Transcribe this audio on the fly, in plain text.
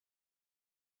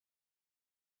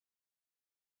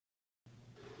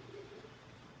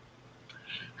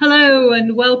Hello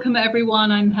and welcome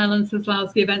everyone. I'm Helen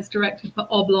Sosłowski, Events Director for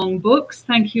Oblong Books.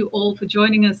 Thank you all for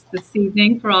joining us this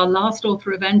evening for our last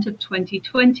author event of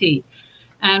 2020.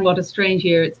 And what a strange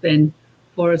year it's been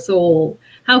for us all.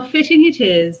 How fitting it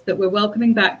is that we're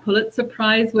welcoming back Pulitzer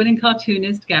Prize winning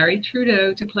cartoonist Garry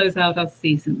Trudeau to close out our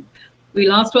season. We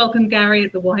last welcomed Garry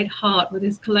at the White Hart with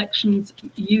his collection's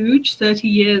huge 30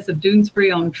 years of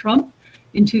Doonesbury on Trump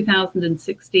in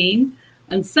 2016.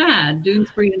 And Sad,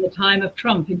 Doonesbury in the Time of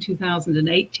Trump in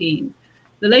 2018.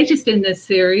 The latest in this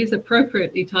series,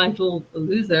 appropriately titled The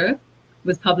Loser,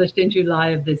 was published in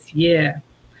July of this year.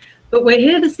 But we're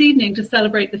here this evening to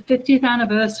celebrate the 50th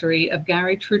anniversary of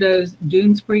Garry Trudeau's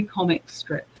Doonesbury comic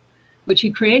strip, which he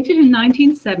created in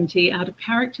 1970 out of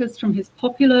characters from his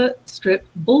popular strip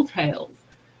Bull Tales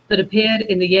that appeared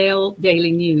in the Yale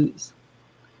Daily News.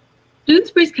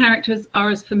 Doonesbury's characters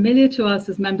are as familiar to us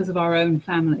as members of our own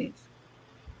families,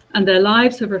 and their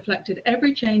lives have reflected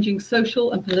every changing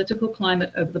social and political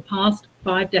climate over the past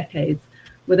 5 decades,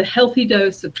 with a healthy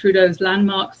dose of Trudeau's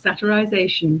landmark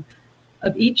satirization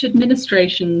of each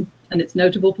administration and its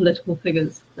notable political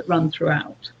figures that run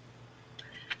throughout.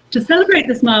 To celebrate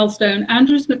this milestone,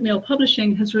 Andrews McMeel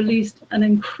Publishing has released an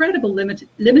incredible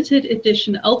limited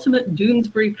edition Ultimate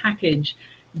Doonesbury package,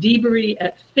 Deebury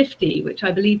at 50, which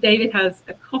I believe David has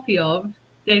a copy of.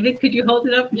 David, could you hold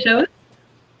it up and show us?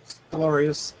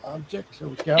 Glorious object. Here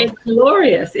we go. It's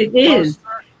glorious. It is.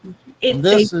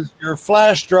 This is your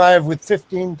flash drive with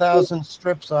 15,000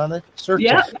 strips on it. Search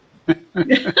it.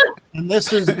 And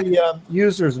this is the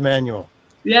user's manual.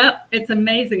 Yeah, it's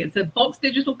amazing. It's a box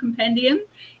digital compendium.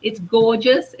 It's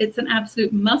gorgeous. It's an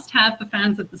absolute must-have for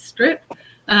fans of the strip.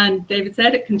 And David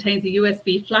said it contains a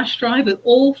USB flash drive with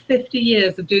all 50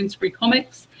 years of Doonesbury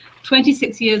comics,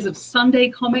 26 years of Sunday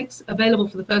comics available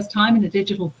for the first time in a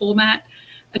digital format,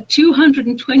 a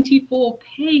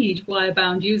 224-page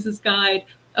wire-bound user's guide,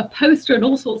 a poster, and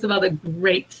all sorts of other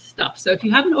great stuff. So if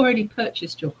you haven't already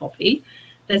purchased your copy,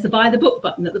 there's a buy the book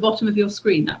button at the bottom of your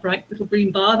screen, that bright little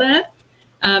green bar there.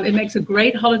 It makes a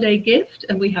great holiday gift,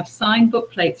 and we have signed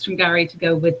book plates from Garry to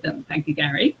go with them. Thank you,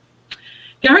 Garry.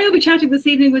 Garry will be chatting this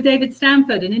evening with David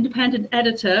Stanford, an independent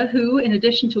editor who, in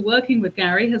addition to working with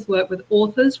Garry, has worked with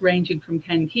authors ranging from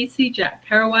Ken Kesey, Jack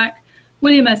Kerouac,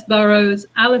 William S. Burroughs,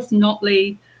 Alice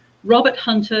Notley, Robert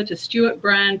Hunter to Stuart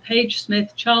Brand, Paige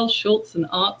Smith, Charles Schultz, and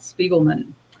Art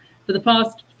Spiegelman. For the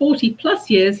past 40+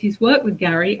 years, he's worked with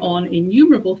Garry on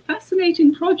innumerable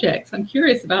fascinating projects. I'm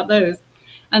curious about those.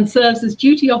 And serves as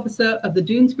duty officer of the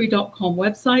Doonesbury.com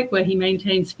website, where he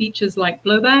maintains features like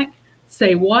Blowback,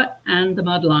 Say What, and The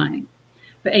Mudline.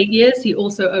 For 8 years, he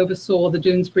also oversaw the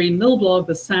Doonesbury mill blog,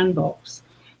 The Sandbox.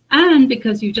 And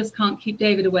because you just can't keep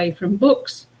David away from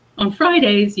books, on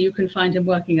Fridays, you can find him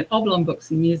working at Oblong Books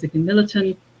and Music in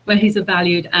Millerton, where he's a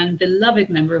valued and beloved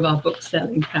member of our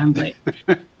book-selling family.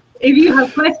 If you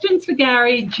have questions for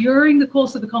Garry during the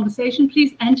course of the conversation,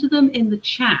 please enter them in the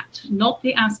chat, not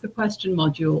the Ask a Question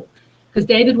module, because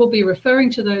David will be referring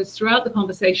to those throughout the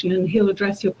conversation and he'll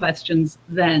address your questions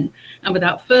then. And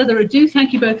without further ado,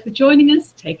 thank you both for joining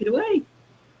us. Take it away.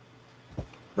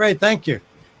 Great, thank you.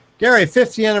 Garry,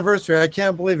 50th anniversary. I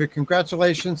can't believe it.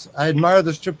 Congratulations. I admire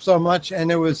the strip so much,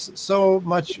 and it was so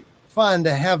much fun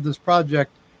to have this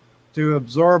project to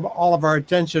absorb all of our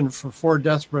attention for 4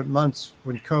 desperate months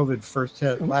when COVID first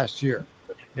hit last year.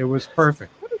 It was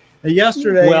perfect.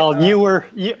 Yesterday, well, you were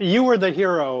the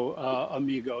hero,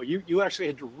 amigo. You actually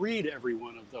had to read every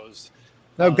one of those.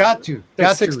 No, got to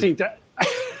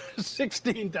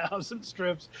 16,000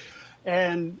 strips.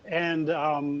 And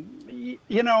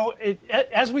you know,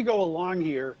 as we go along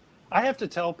here, I have to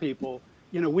tell people,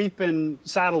 you know, we've been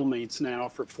saddle mates now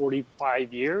for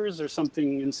 45 years or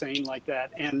something insane like that.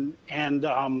 And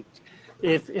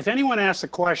if anyone asks a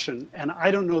question and I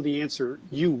don't know the answer,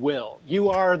 you will. You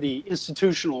are the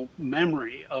institutional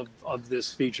memory of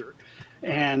this feature,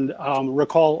 and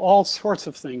recall all sorts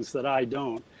of things that I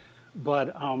don't. But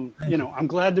you know, I'm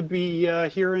glad to be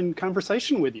here in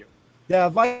conversation with you. Yeah,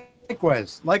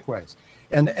 likewise.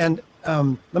 And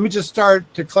let me just start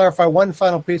to clarify one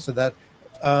final piece of that.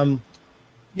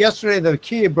 Yesterday, the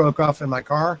key broke off in my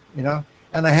car, you know,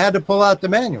 and I had to pull out the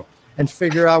manual and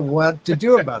figure out what to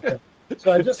do about that.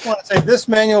 So I just want to say this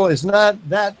manual is not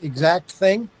that exact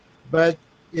thing, but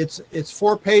it's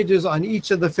 4 pages on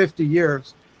each of the 50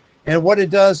 years. And what it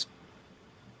does,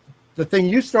 the thing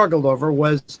you struggled over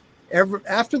was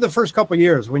after the first couple of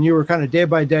years, when you were kind of day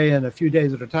by day and a few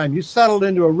days at a time, you settled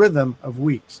into a rhythm of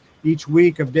weeks. Each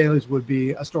week of dailies would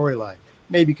be a storyline,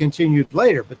 maybe continued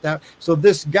later. But so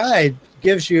this guide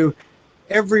gives you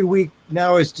every week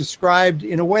now is described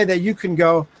in a way that you can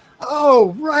go,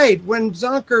 Oh, right. When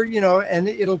Zonker, you know, and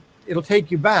it'll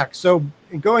take you back. So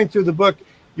going through the book,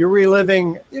 you're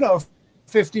reliving, you know,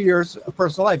 50 years of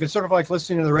personal life. It's sort of like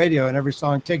listening to the radio and every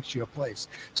song takes you a place.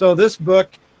 So this book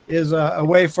is a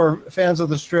way for fans of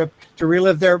the strip to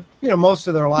relive their, you know, most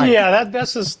of their life. Yeah,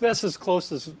 that's as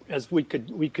close as we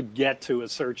could get to a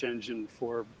search engine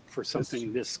for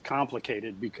something this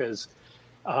complicated, because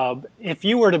if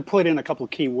you were to put in a couple of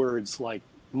keywords like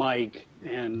Mike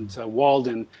and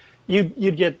Walden,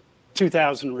 you'd get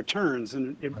 2,000 returns,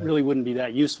 and it really wouldn't be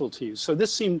that useful to you. So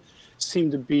this seemed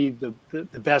to be the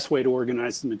best way to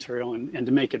organize the material and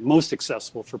to make it most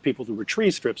accessible for people to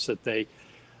retrieve strips that they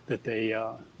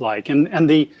like. And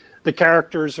the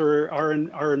characters are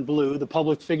in blue. The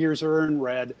public figures are in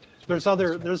red. There's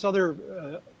other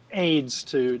aids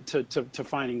to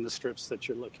finding the strips that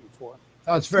you're looking for.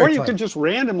 Oh, it's very Or you fun. can just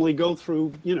randomly go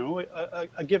through, you know,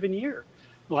 a given year.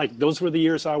 Like, those were the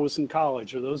years I was in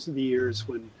college, or those are the years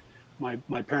when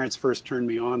my parents first turned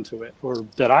me on to it, or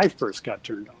that I first got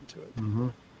turned on to it. Mm-hmm.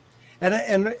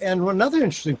 And another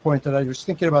interesting point that I was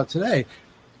thinking about today,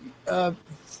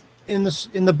 in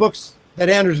the books that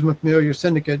Anders McMeel, your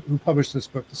syndicate, who published this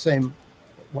book, the same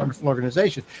wonderful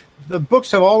organization, the books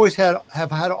have always had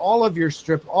all of your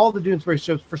strips, all the Doonesbury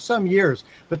strips for some years,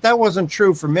 but that wasn't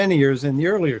true for many years in the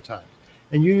earlier times.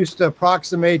 And you used to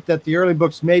approximate that the early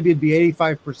books maybe it'd be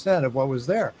 85% of what was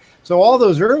there. So all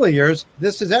those early years,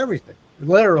 this is everything,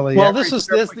 literally. Well, this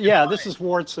is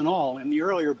warts and all. In the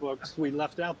earlier books, we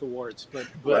left out the warts, but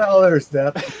well, there's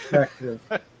that perspective.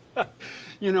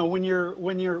 You know, when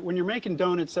you're making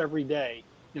donuts every day,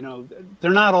 you know,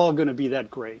 they're not all going to be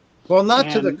that great. Well, not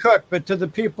to the cook, but to the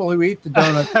people who eat the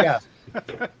donuts. Yes.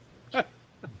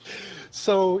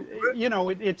 So, you know,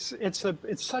 it's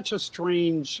such a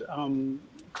strange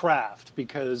craft,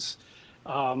 because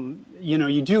you know,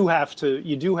 you do have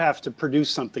to produce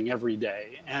something every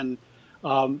day. And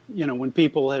you know, when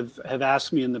people have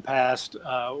asked me in the past,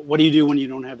 what do you do when you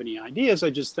don't have any ideas, I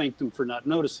just thank them for not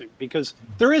noticing, because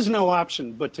there is no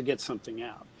option but to get something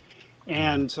out.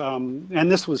 And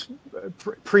this was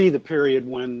pre the period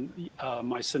when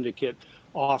my syndicate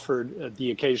offered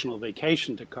the occasional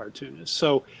vacation to cartoonists.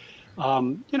 So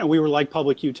you know, we were like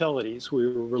public utilities. We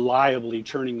were reliably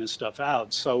churning this stuff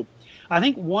out. So I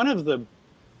think one of the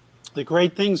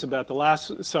great things about the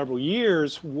last several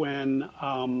years, when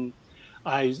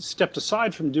I stepped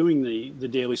aside from doing the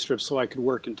daily strips so I could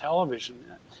work in television,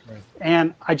 right,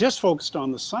 and I just focused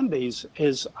on the Sundays,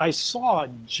 is I saw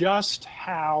just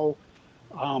how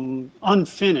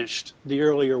unfinished the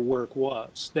earlier work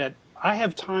was, that I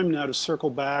have time now to circle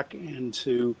back and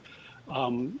to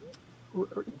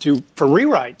for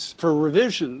rewrites, for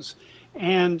revisions.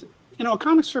 And you know, a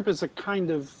comic strip is a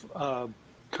kind of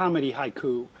comedy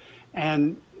haiku,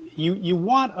 and you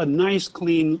want a nice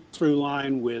clean through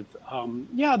line with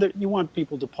you want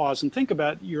people to pause and think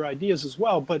about your ideas as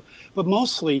well, but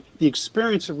mostly the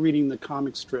experience of reading the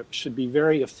comic strip should be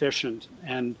very efficient.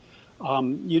 And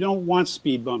you don't want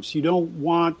speed bumps. You don't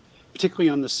want, particularly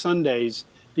on the Sundays,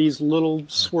 these little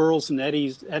swirls and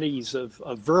eddies of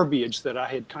verbiage that I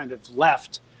had kind of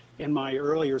left in my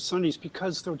earlier Sundays,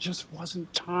 because there just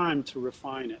wasn't time to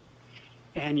refine it.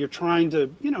 And you're trying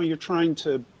to, you know,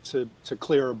 to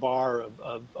clear a bar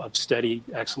of steady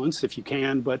excellence if you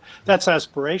can, but that's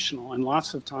aspirational, and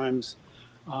lots of times.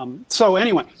 So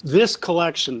anyway, this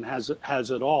collection has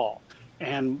it all.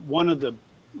 And one of the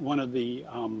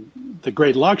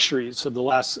great luxuries of the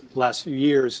last few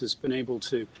years has been able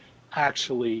to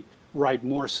actually write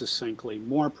more succinctly,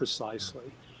 more precisely.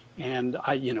 And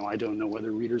I don't know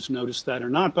whether readers notice that or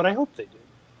not, but I hope they do.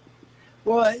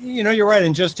 Well, you know, you're right.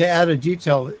 And just to add a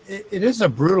detail, it is a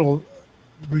brutal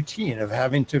routine of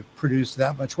having to produce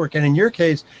that much work. And in your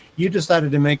case, you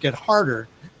decided to make it harder,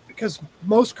 because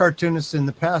most cartoonists in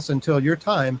the past, until your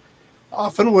time,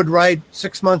 often would write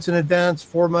 6 months in advance,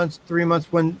 4 months, 3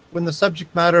 months, when the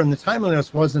subject matter and the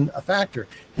timeliness wasn't a factor.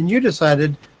 And you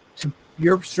decided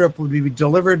your strip would be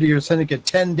delivered to your syndicate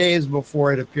 10 days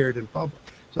before it appeared in public.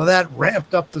 So that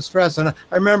ramped up the stress. And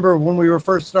I remember when we were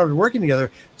first started working together,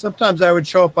 sometimes I would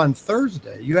show up on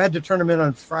Thursday. You had to turn them in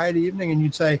on Friday evening, and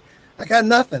you'd say, I got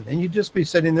nothing. And you'd just be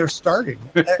sitting there starting.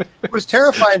 It was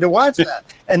terrifying to watch that.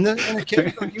 And then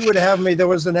occasionally you would have me, there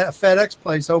was a FedEx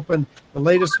place open, the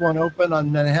latest one open on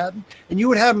Manhattan. And you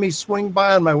would have me swing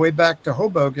by on my way back to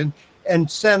Hoboken and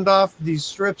send off these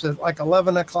strips at like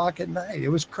 11 o'clock at night. It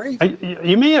was crazy.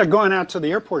 You may have gone out to the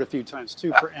airport a few times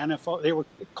too for NFO. They were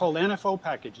called NFO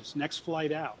packages, next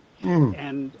flight out.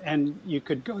 And you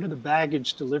could go to the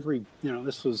baggage delivery. You know,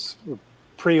 this was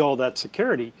pre all that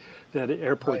security that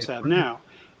airports have now.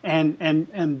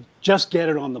 and just get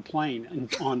it on the plane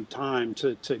and on time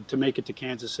to make it to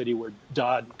Kansas City, where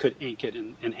Dodd could ink it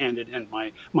and hand it in,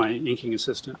 my inking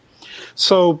assistant.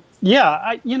 So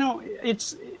yeah, you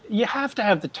have to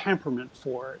have the temperament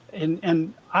for it,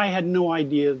 and I had no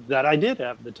idea that I did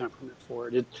have the temperament for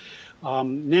it.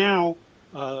 Now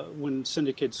when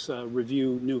syndicates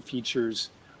review new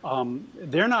features,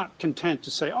 they're not content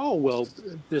to say, oh, well,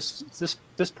 this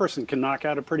person can knock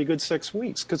out a pretty good 6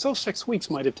 weeks, because those 6 weeks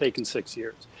might have taken 6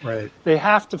 years. Right. They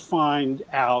have to find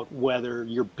out whether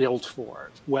you're built for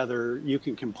it, whether you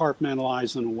can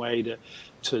compartmentalize in a way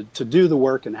to do the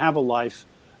work and have a life.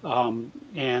 And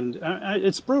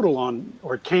it's brutal on,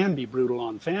 or it can be brutal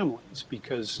on families,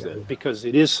 because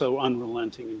it is so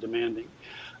unrelenting and demanding.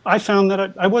 I found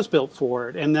that I was built for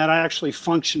it, and that I actually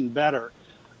functioned better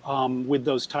with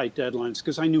those tight deadlines,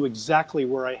 because I knew exactly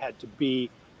where I had to be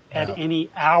at any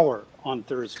hour on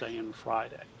Thursday and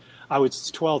Friday. It's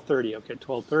 12:30. Okay,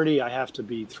 12:30. I have to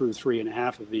be through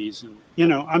 3.5 of these, and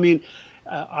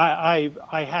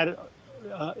I had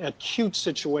acute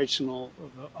situational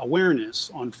awareness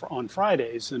on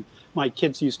Fridays, and my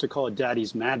kids used to call it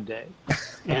Daddy's Mad Day,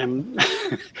 and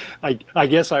I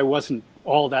guess I wasn't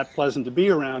all that pleasant to be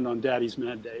around on Daddy's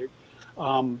Mad Day.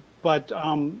 But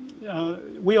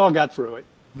we all got through it.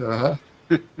 Yeah,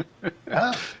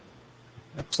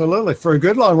 absolutely. For a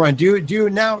good long run. Do you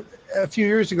now, a few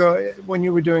years ago, when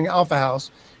you were doing Alpha House,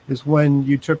 is when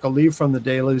you took a leave from the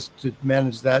dailies to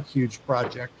manage that huge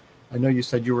project. I know you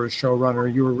said you were a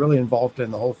showrunner. You were really involved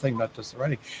in the whole thing, not just the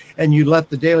writing. And you let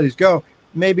the dailies go,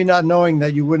 maybe not knowing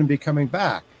that you wouldn't be coming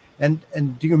back. And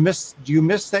do you miss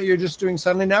that you're just doing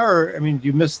Sunday now? Or, I mean, do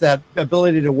you miss that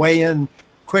ability to weigh in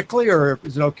quickly, or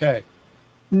is it okay?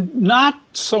 Not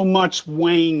so much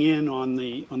weighing in on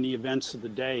the events of the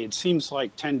day. It seems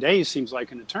like 10 days seems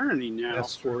like an eternity now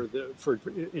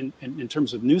in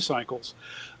terms of news cycles.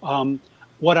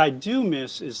 What I do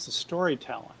miss is the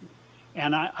storytelling,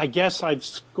 and I guess I've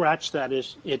scratched that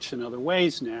itch in other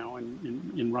ways now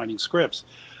in writing scripts,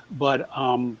 but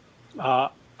I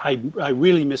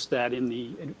really miss that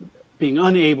in being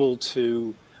unable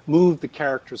to move the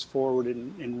characters forward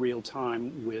in real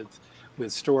time with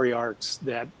story arcs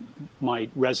that might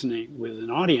resonate with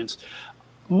an audience.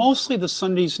 Mostly the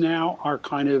Sundays now are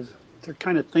kind of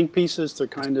think pieces. They're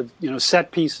kind of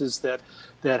set pieces that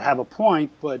have a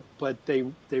point, but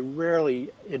they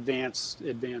rarely advance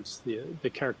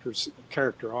the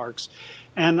character arcs,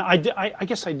 and I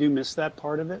guess I do miss that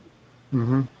part of it.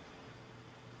 Mm-hmm.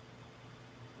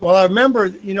 Well, I remember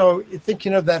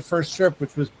thinking of that first strip,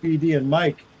 which was BD and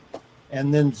Mike,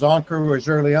 and then Zonker was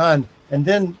early on, and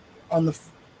then on the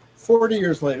 40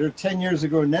 years later, 10 years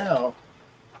ago now,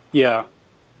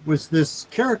 was this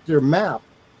character map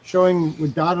showing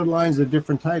with dotted lines of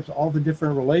different types, all the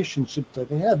different relationships that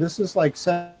they had. This is like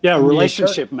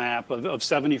relationship map of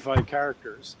 75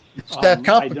 characters. It's that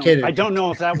complicated. I don't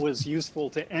know if that was useful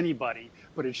to anybody,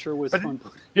 but it sure was fun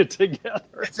putting it together.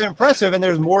 It's impressive, and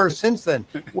there's more since then.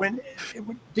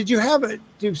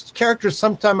 Do characters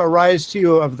sometime arise to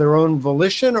you of their own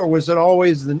volition, or was it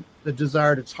always the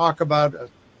desire to talk about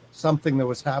something that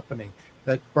was happening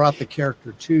that brought the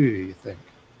character to you think?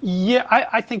 Yeah,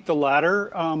 I think the latter.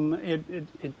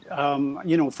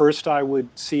 First I would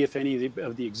see if any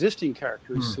of the existing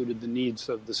characters suited the needs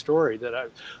of the story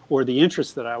or the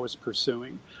interest that I was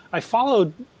pursuing. I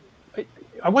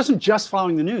wasn't just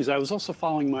following the news. I was also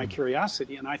following my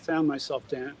curiosity, and I found myself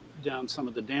down some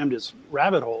of the damnedest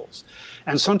rabbit holes.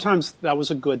 And sometimes that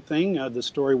was a good thing. The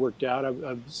story worked out.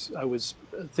 I was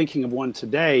thinking of one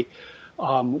today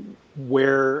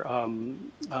where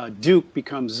Duke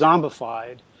becomes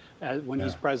zombified when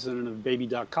he's president of Baby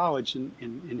Doc College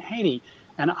in Haiti.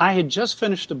 And I had just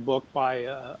finished a book by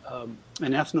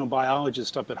an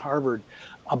ethnobiologist up at Harvard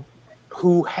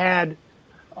who had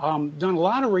done a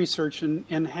lot of research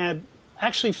and had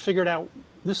actually figured out,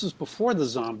 this is before the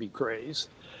zombie craze,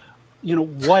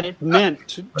 what it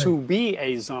meant to be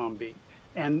a zombie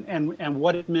and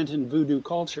what it meant in voodoo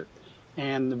culture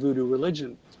and the voodoo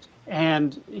religion.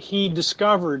 And he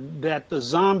discovered that the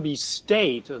zombie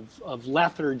state of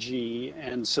lethargy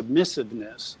and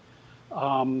submissiveness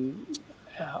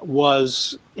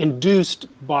was induced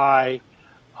by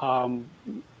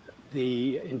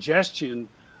the ingestion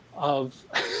of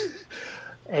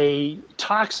a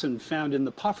toxin found in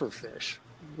the pufferfish,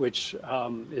 which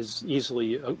is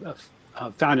easily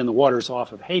found in the waters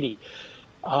off of Haiti.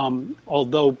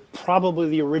 Although probably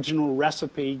the original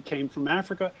recipe came from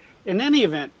Africa. In any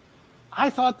event, I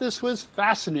thought this was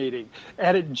fascinating,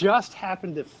 and it just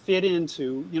happened to fit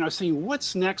into, seeing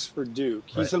what's next for Duke.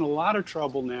 He's in a lot of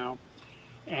trouble now,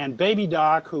 and Baby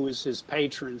Doc, who is his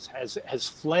patron, has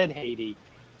fled Haiti.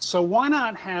 So why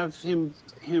not have him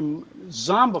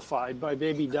zombified by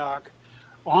Baby Doc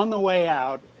on the way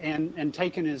out and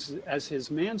taken as his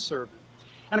manservant?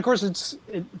 And of course,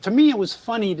 to me, it was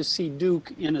funny to see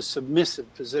Duke in a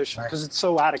submissive position because it's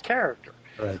so out of character.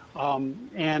 Right.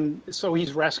 And so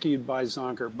he's rescued by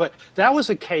Zonker. But that was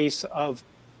a case of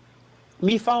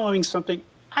me following something.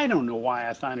 I don't know why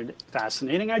I found it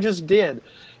fascinating. I just did.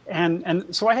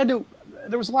 And so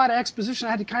there was a lot of exposition.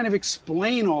 I had to kind of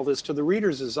explain all this to the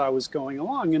readers as I was going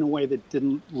along in a way that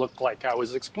didn't look like I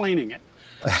was explaining it.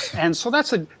 And so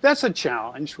that's a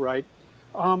challenge, right?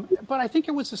 But I think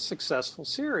it was a successful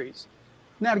series.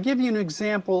 Now, to give you an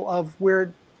example of where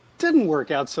it didn't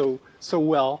work out so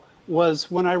well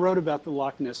was when I wrote about the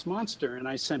Loch Ness Monster, and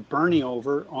I sent Bernie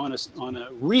over on a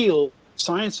real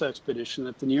science expedition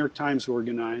that the New York Times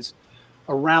organized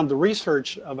around the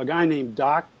research of a guy named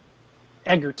Doc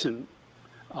Egerton,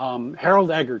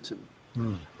 Harold Egerton,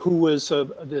 who was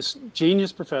this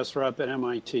genius professor up at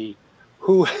MIT,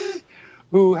 who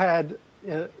had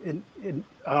invented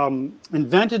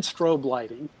strobe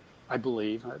lighting, I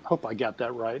believe. I hope I got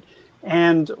that right.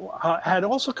 And had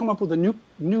also come up with a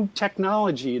new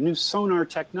technology, a new sonar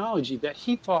technology that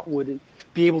he thought would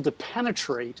be able to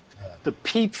penetrate the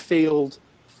peat-filled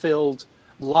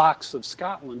lochs of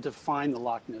Scotland to find the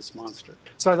Loch Ness Monster.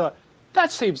 So I thought,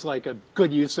 that seems like a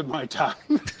good use of my time.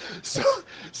 so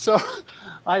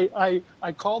I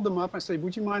called them up. I said,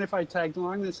 would you mind if I tagged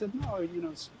along? They said, no,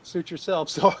 suit yourself.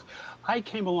 So I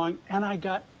came along and I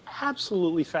got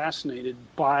absolutely fascinated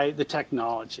by the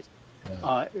technology,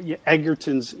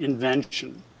 Egerton's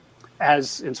invention, and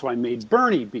so I made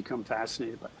Bernie become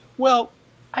fascinated by it. Well,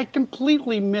 I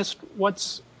completely missed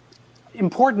what's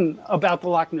important about the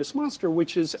Loch Ness Monster,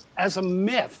 which is as a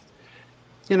myth.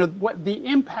 What the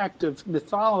impact of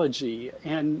mythology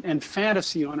and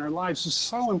fantasy on our lives is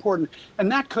so important, and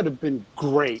that could have been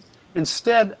great.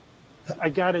 Instead, I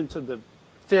got into the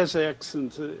physics,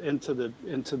 into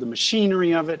the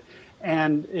machinery of it,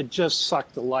 and it just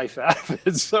sucked the life out of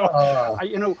it. So,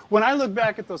 when I look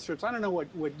back at those strips, I don't know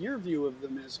what your view of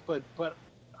them is, but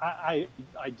I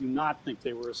do not think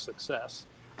they were a success.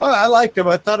 Oh, I liked them.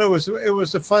 I thought it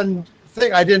was a fun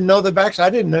thing. I didn't know the backstory. I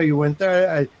didn't know you went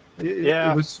there.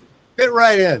 It was fit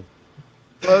right in,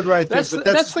 flowed right there.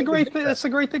 That's the great thing. That's the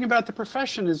great thing about the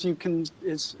profession is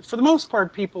for the most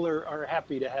part, people are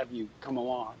happy to have you come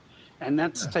along, and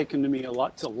that's taken me a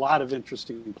lot of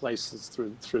interesting places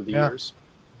through the years.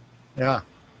 Yeah.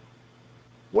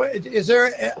 What is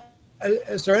there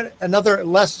another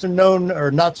less known or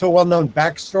not so well known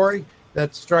backstory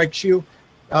that strikes you?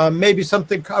 Maybe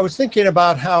something I was thinking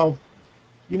about how,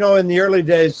 in the early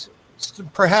days,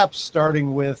 perhaps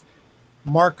starting with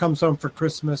Mark comes home for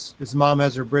Christmas. His mom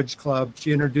has her bridge club.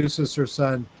 She introduces her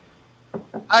son.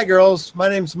 Hi, girls. My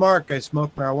name's Mark. I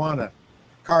smoke marijuana.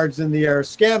 Cards in the air.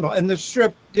 Scandal. And the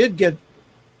strip did get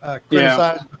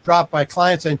criticized, dropped by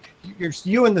clients. And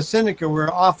you and the Syndicate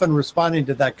were often responding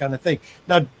to that kind of thing.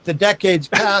 Now, the decades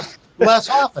passed less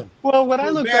often. Well, when I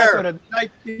look back at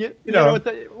it,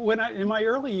 in my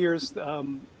early years,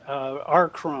 R.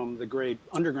 Crumb, the great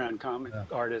underground comic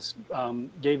artist,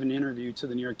 gave an interview to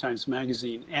the New York Times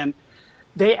Magazine, and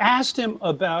they asked him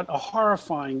about a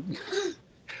horrifying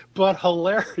but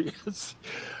hilarious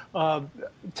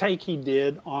take he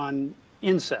did on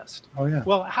incest. Oh, yeah.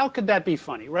 Well, how could that be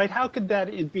funny, right? How could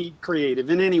that be creative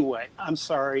in any way? I'm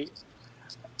sorry.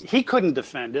 He couldn't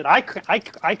defend it. I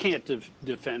can't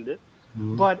defend it.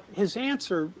 Mm-hmm. But his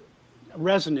answer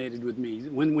resonated with me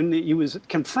when he was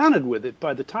confronted with it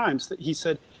by the Times. That he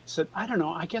said, I don't know,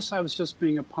 I guess I was just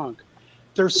being a punk.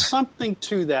 There's something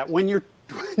to that. When you're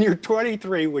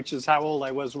 23, which is how old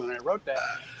I was when I wrote that,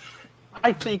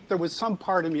 I think there was some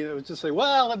part of me that was just say,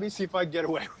 well, let me see if I can get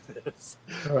away with this.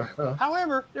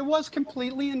 However, it was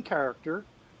completely in character.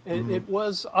 It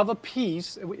was of a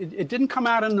piece. It didn't come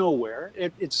out of nowhere.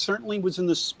 It certainly was in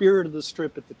the spirit of the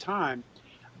strip at the time.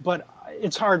 But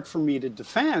it's hard for me to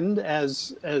defend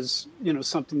as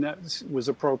something that was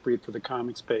appropriate for the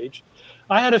comics page.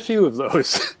 I had a few of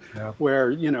those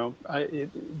where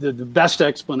the best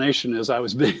explanation is I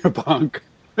was being a punk.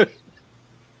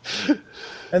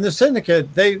 And the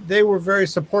Syndicate, they were very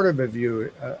supportive of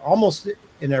you, almost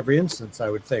in every instance, I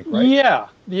would think, right? Yeah.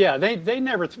 They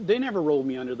never rolled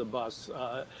me under the bus.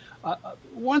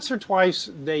 Once or twice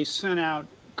they sent out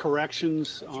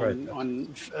corrections on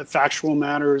factual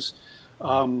matters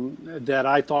that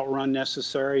I thought were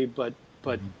unnecessary, but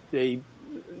they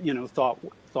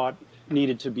thought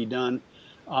needed to be done.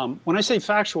 When I say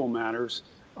factual matters,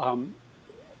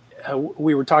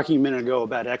 we were talking a minute ago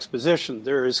about exposition.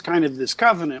 There is kind of this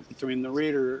covenant between the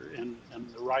reader and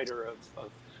the writer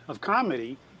of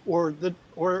comedy, or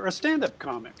a stand-up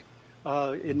comic.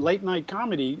 In late night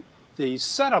comedy, the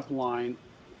setup line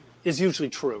is usually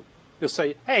true. They'll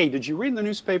say, "Hey, did you read the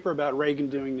newspaper about Reagan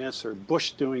doing this, or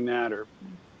Bush doing that, or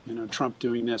Trump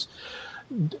doing this?"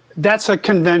 That's a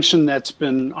convention that's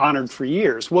been honored for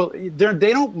years. Well,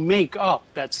 they don't make up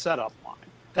that setup line.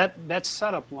 That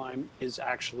setup line is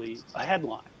actually a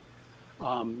headline,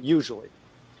 usually.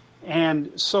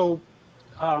 And so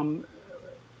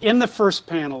in the first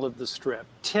panel of the strip,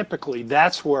 typically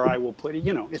that's where I will put it.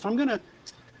 If I'm going to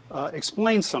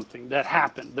explain something that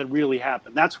happened, that really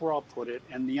happened, that's where I'll put it.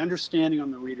 And the understanding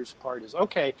on the reader's part is,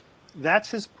 okay, that's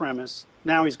his premise.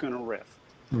 Now he's going to riff.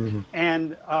 Mm-hmm.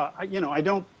 And, I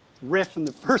don't riff in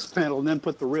the first panel and then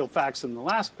put the real facts in the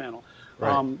last panel.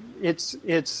 Right.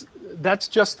 That's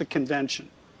just the convention,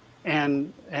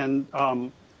 and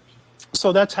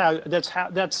so that's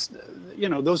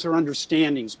those are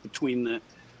understandings between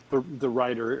the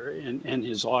writer and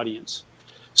his audience.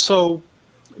 So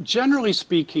generally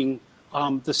speaking,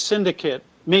 the syndicate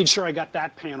made sure I got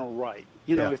that panel right.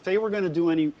 If they were going to do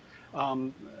any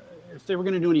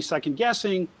second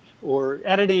guessing or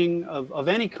editing of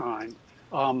any kind,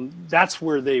 that's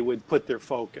where they would put their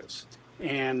focus.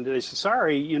 And they said,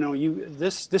 "Sorry,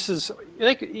 this is."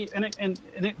 They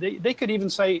could even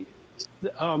say,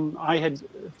 I had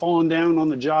fallen down on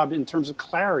the job in terms of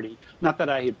clarity, not that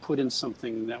I had put in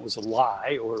something that was a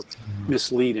lie or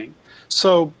misleading.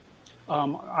 So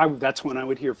that's when I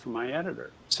would hear from my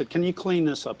editor. Said, "Can you clean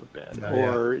this up a bit?"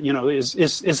 Or is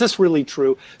this really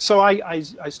true? So I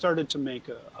started to make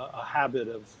a habit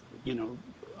of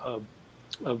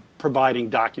of providing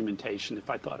documentation if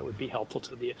I thought it would be helpful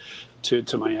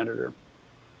to my editor.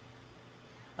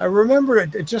 I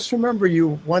remember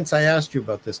you once I asked you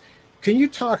about this. Can you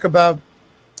talk about,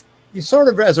 you sort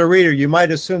of, as a reader, you might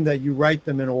assume that you write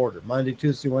them in order: Monday,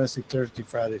 Tuesday, Wednesday, Thursday,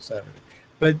 Friday, Saturday.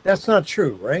 But that's not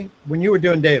true, right? When you were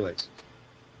doing dailies.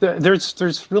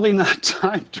 There's really not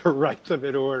time to write them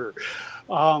in order.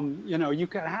 You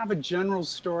can have a general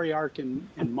story arc in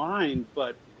mind,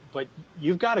 but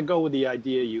you've got to go with the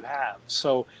idea you have.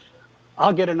 So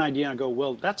I'll get an idea and go,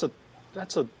 well, that's a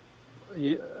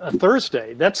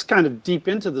Thursday. That's kind of deep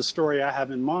into the story I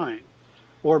have in mind.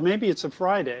 Or maybe it's a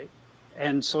Friday,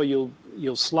 and so you'll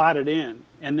slot it in.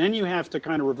 And then you have to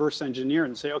kind of reverse engineer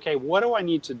and say, okay, what do I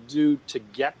need to do to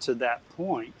get to that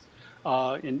point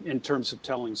in terms of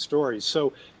telling stories?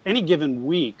 So any given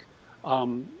week,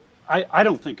 I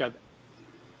don't think I've,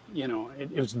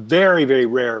 it was very, very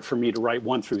rare for me to write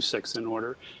 1 through 6 in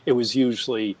order. It was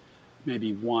usually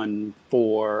maybe 1,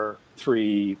 4,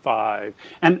 3, 5.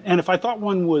 And if I thought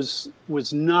one was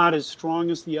not as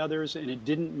strong as the others and it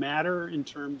didn't matter in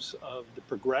terms of the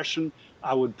progression,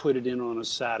 I would put it in on a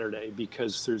Saturday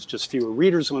because there's just fewer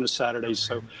readers on a Saturday.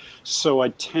 So I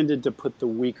tended to put the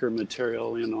weaker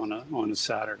material in on a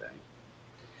Saturday.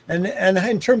 And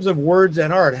in terms of words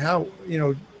and art, how,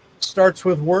 starts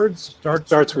with words?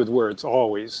 Starts with words,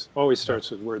 always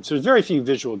starts with words. There's very few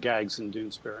visual gags in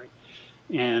Doonesbury.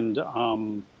 And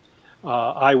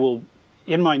I will,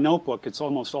 in my notebook, it's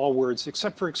almost all words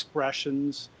except for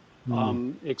expressions.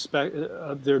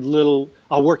 They're little,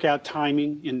 I'll work out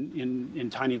timing in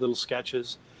tiny little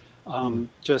sketches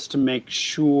just to make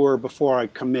sure before I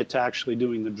commit to actually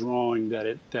doing the drawing that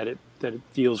it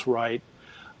feels right.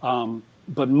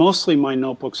 But mostly my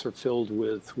notebooks are filled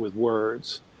with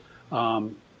words.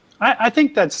 I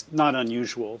think that's not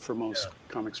unusual for most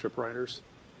comic strip writers.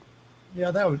 Yeah,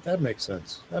 that makes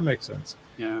sense. That makes sense.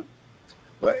 Yeah.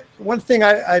 But one thing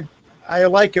I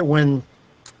like it when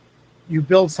you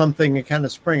build something and kind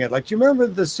of spring it. Like, do you remember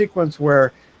the sequence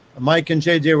where Mike and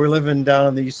JJ were living down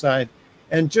on the east side,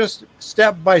 and just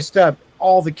step by step,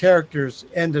 all the characters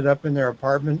ended up in their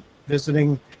apartment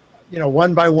visiting,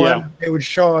 one by one. Yeah. They would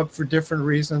show up for different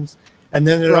reasons, and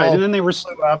then and then they were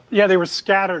up. Yeah, they were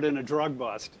scattered in a drug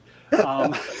bust.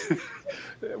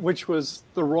 Which was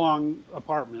the wrong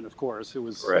apartment, of course. It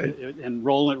was, and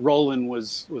Roland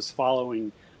was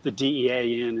following the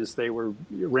DEA in as they were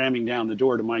ramming down the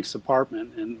door to Mike's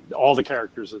apartment, and all the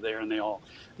characters are there, and they all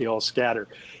scatter.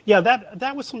 Yeah,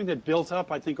 that was something that built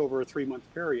up, I think, over a 3-month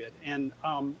period. And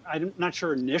I'm not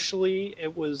sure initially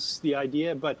it was the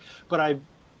idea, but I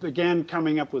began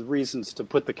coming up with reasons to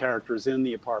put the characters in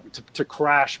the apartment to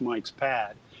crash Mike's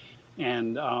pad.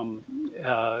 And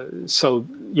so,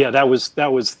 yeah, that was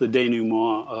the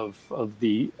denouement of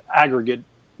the aggregate,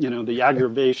 the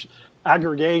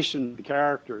aggregation of the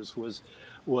characters was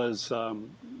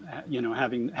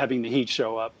having the heat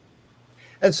show up.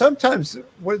 And sometimes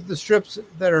with the strips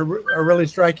that are really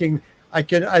striking,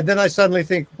 then I suddenly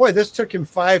think, boy, this took him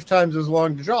 5 times as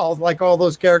long to draw, like all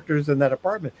those characters in that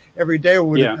apartment. Every day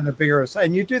would have been a bigger,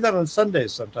 and you do that on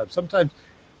Sundays sometimes. Sometimes,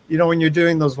 when you're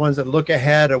doing those ones that look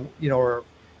ahead, or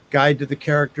guide to the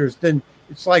characters, then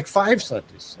it's like 5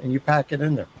 Sundays, and you pack it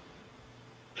in there.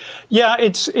 Yeah,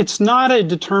 it's not a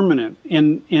determinant.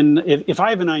 If I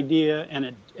have an idea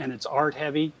and it's art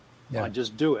heavy, I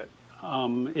just do it.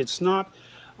 It's not.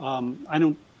 I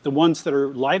don't. The ones that are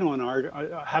light on art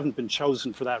haven't been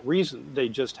chosen for that reason. They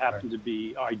just happen to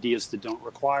be ideas that don't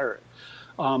require it.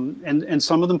 And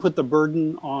some of them put the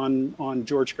burden on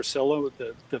George Carcillo,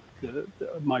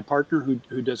 my partner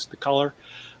who does the color.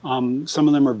 Some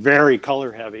of them are very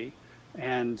color heavy,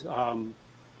 and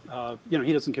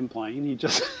he doesn't complain. He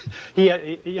just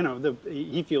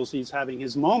he feels he's having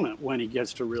his moment when he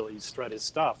gets to really strut his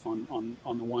stuff on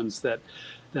the ones that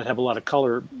have a lot of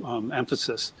color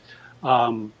emphasis.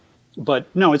 But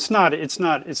no, it's not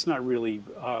really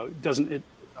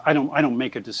I don't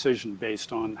make a decision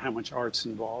based on how much art's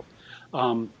involved.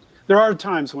 There are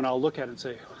times when I'll look at it and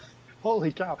say,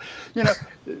 holy cow,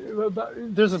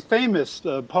 there's a famous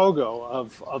pogo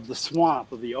of the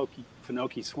swamp, of the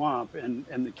Okefenokee swamp,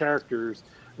 and the characters,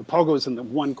 the pogo's in the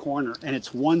one corner, and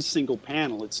it's one single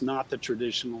panel. It's not the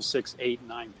traditional 6, 8,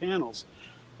 9 panels.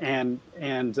 And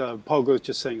Pogo's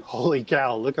just saying, holy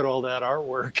cow, look at all that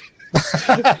artwork.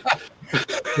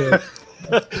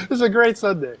 It was a great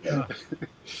Sunday. Yeah.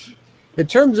 In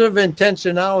terms of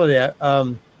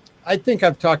intentionality, I think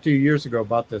I've talked to you years ago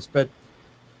about this, but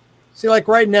see, like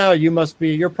right now,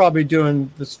 you're probably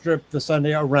doing the strip the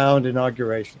Sunday around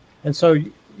inauguration. And so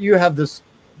you have this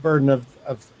burden of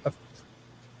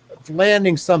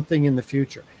landing something in the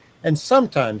future. And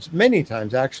sometimes, many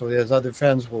times actually, as other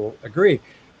fans will agree,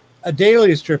 a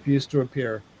daily strip used to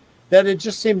appear that it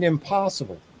just seemed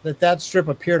impossible that strip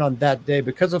appeared on that day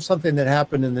because of something that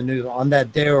happened in the news on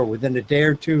that day or within a day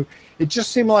or two. It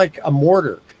just seemed like a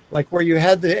mortar, like where you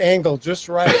had the angle just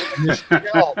right and the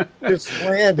shell just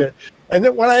landed. And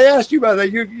then when I asked you about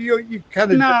that, you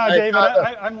kind of David,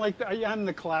 I'm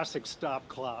the classic stop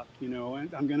clock.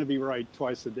 I'm going to be right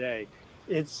twice a day.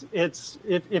 It's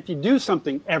if you do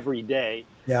something every day,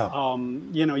 you're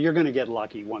going to get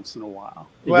lucky once in a while.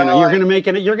 You're going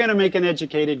to make an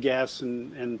educated guess,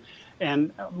 and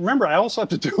remember, I also have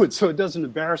to do it so it doesn't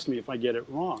embarrass me if I get it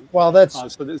wrong. Well, that's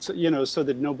so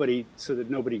that nobody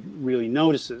really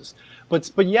notices.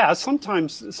 But yeah,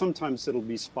 sometimes it'll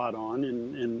be spot on,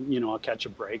 and I'll catch a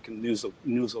break, and news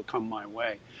will come my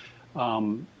way.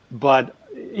 But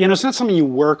it's not something you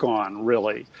work on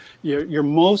really. You're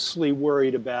mostly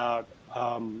worried about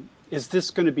is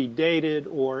this going to be dated,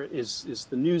 or is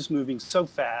the news moving so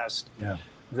fast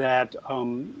that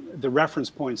the reference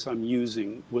points I'm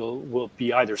using will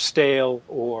be either stale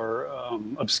or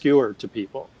obscure to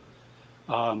people.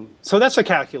 So that's a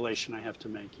calculation I have to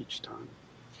make each time.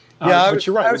 But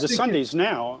you're right. With the Sundays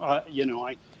now,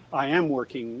 I am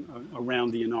working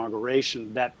around the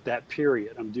inauguration, that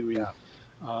period. I'm doing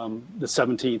the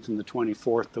 17th and the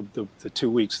 24th, the 2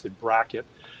 weeks that bracket.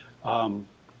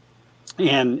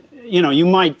 And you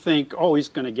might think, oh, he's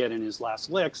going to get in his last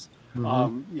licks.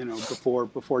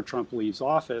 Before Trump leaves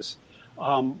office,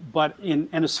 but in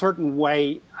a certain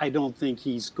way, I don't think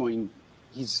he's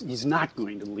not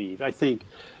going to leave. I think,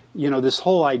 this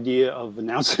whole idea of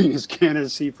announcing his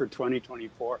candidacy for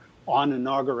 2024 on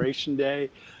Inauguration Day,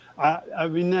 I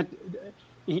mean that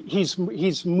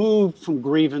he's moved from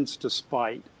grievance to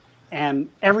spite, and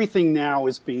everything now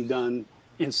is being done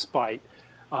in spite.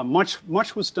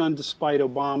 Much was done despite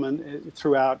Obama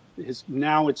throughout his.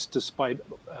 Now it's despite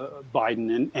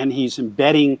Biden, and he's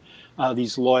embedding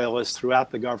these loyalists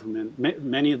throughout the government.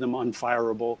 Many of them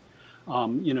unfireable,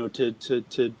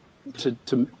 to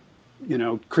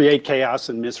create chaos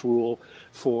and misrule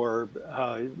for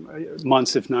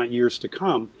months, if not years, to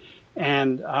come.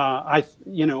 And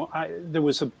there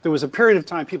was a period of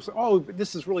time people said, oh,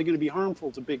 this is really going to be harmful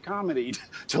to big comedy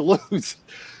to lose.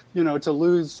 To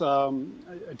lose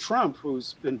Trump,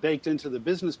 who's been baked into the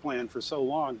business plan for so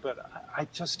long. But I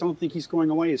just don't think he's going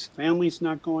away. His family's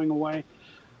not going away.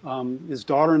 His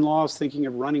daughter-in-law is thinking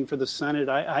of running for the Senate.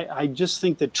 I just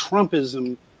think that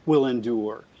Trumpism will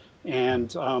endure.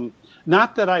 And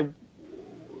not that I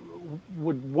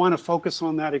would want to focus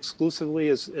on that exclusively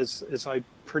as I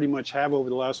pretty much have over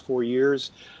the last 4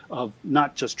 years of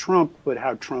not just Trump, but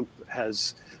how Trump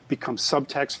has become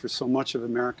subtext for so much of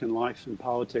American life and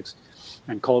politics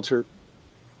and culture.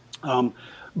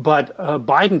 But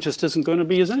Biden just isn't going to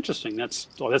be as interesting. That's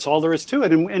all there is to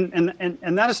it.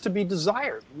 And that is to be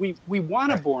desired. We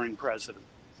want a boring president.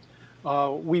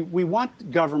 we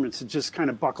want governments to just kind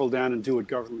of buckle down and do what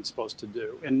government's supposed to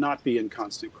do and not be in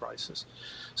constant crisis.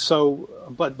 So,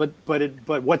 but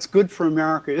what's good for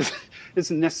America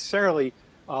isn't necessarily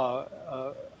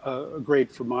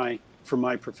great for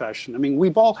my profession. I mean,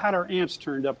 we've all had our amps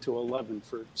turned up to 11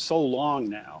 for so long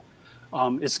now.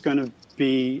 It's going to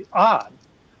be odd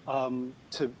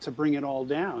to bring it all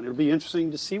down. It'll be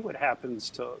interesting to see what happens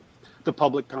to the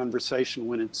public conversation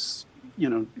when it's, you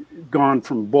know, gone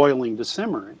from boiling to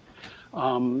simmering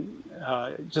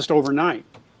just overnight.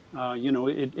 You know,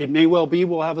 it may well be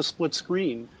we'll have a split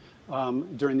screen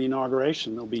during the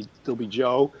inauguration. There'll be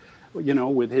Joe, you know,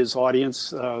 with his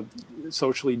audience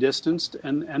socially distanced,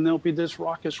 and there'll be this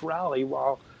raucous rally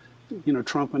while, you know,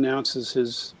 Trump announces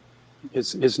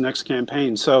his next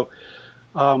campaign. So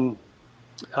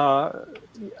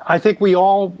I think we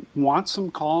all want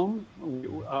some calm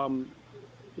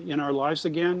in our lives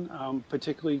again,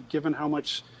 particularly given how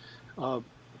much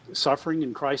suffering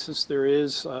and crisis there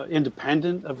is,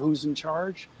 independent of who's in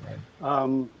charge. Right.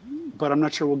 But I'm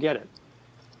not sure we'll get it.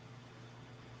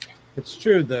 It's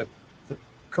true that the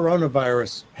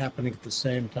coronavirus happening at the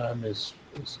same time is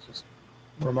just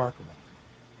remarkable.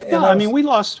 Yeah, I mean, we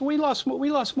lost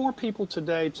more people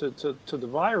today to the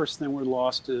virus than were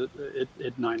lost at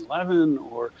 9/11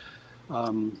 or,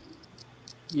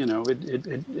 you know,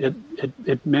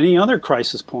 at many other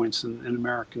crisis points in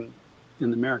the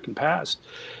American past,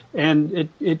 and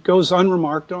it goes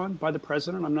unremarked on by the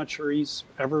president. I'm not sure he's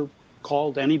ever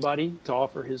called anybody to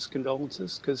offer his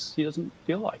condolences because he doesn't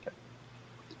feel like it.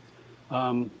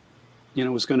 You know,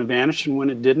 it was going to vanish, and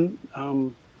when it didn't,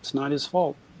 it's not his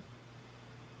fault.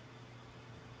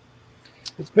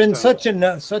 It's been such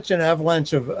an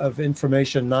avalanche of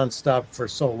information nonstop for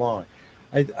so long.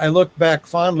 I look back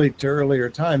fondly to earlier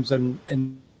times and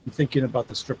thinking about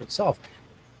the strip itself.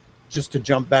 Just to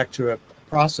jump back to a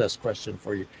process question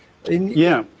for you. In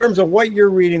terms of what you're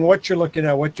reading, what you're looking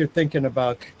at, what you're thinking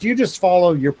about, do you just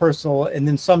follow your personal, and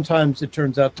then sometimes it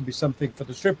turns out to be something for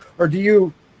the strip, or do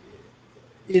you,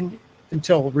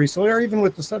 until recently, or even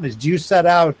with the Sundays, do you set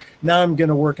out, now I'm going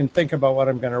to work and think about what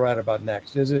I'm going to write about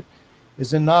next? Is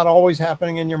it not always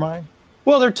happening in your mind?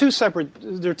 Well, they're two separate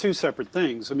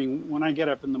things. I mean, when I get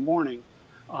up in the morning,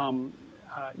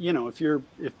 you know, if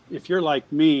you're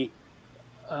like me,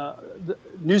 the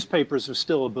newspapers are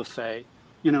still a buffet.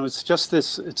 You know, it's just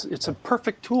this. It's a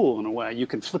perfect tool in a way. You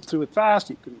can flip through it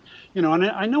fast. You can, you know, and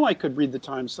I know I could read the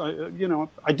Times. You know,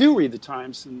 I do read the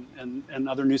Times and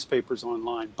other newspapers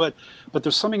online. But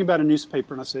there's something about a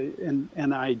newspaper, and I say,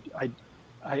 and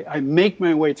I make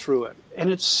my way through it,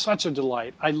 and it's such a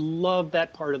delight. I love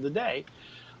that part of the day.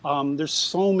 There's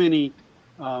so many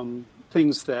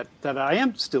things that I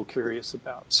am still curious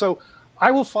about. So I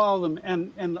will follow them,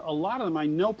 and a lot of them I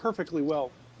know perfectly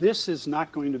well. This is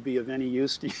not going to be of any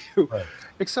use to you, right,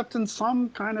 except in some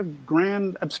kind of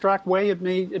grand, abstract way. It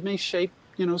may shape,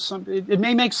 you know, it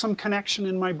may make some connection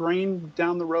in my brain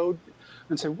down the road,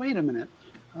 and say, wait a minute.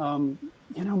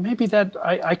 You know, maybe that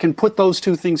I can put those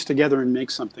two things together and make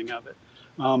something of it.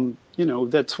 You know,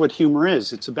 that's what humor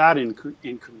is. It's about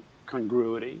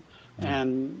incongruity.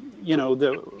 And, you know,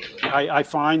 I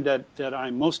find that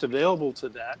I'm most available to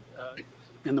that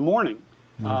in the morning.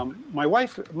 My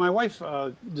wife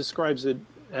describes it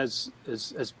as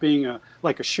being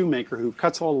like a shoemaker who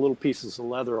cuts all the little pieces of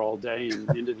leather all day and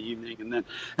into the evening,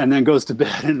 and then goes to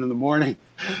bed, and in the morning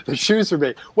the shoes are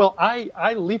made. Well,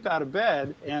 I leap out of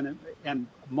bed, and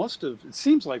it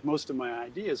seems like most of my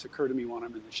ideas occur to me when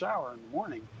I'm in the shower in the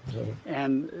morning.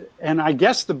 And I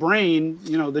guess the brain,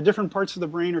 you know, the different parts of the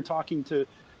brain are talking to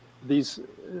these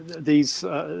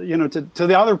you know, to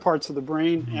the other parts of the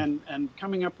brain, and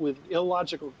coming up with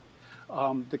illogical,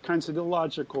 the kinds of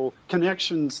illogical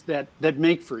connections that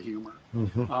make for humor.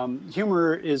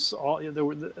 Humor is all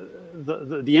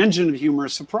the engine of humor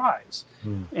is surprise,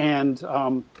 and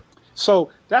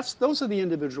so those are the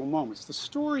individual moments. The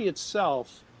story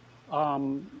itself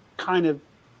kind of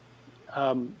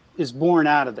is born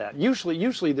out of that.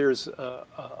 Usually there's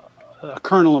a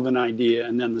kernel of an idea,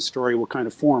 and then the story will kind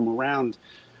of form around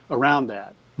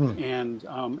that, and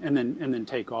then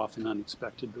take off in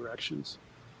unexpected directions.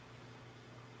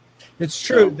 It's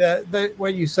true that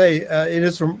what you say, it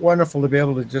is wonderful to be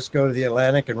able to just go to the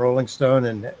Atlantic and Rolling Stone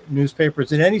and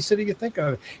newspapers in any city you think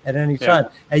of at any time.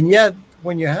 And yet,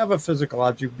 when you have a physical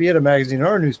object, be it a magazine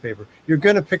or a newspaper, you're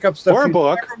going to pick up stuff or a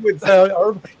book,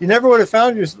 you never would have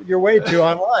found your way to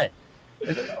online,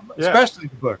 especially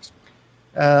the books.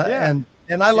 And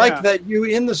I like that you,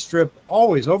 in the strip,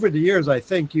 always over the years, I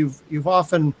think you've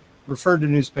often referred to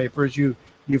newspapers.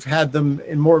 You've had them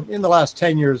in the last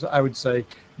 10 years, I would say.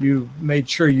 You made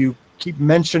sure you keep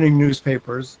mentioning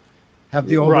newspapers, have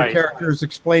the older Right. characters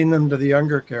explain them to the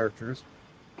younger characters.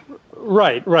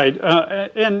 Right, right.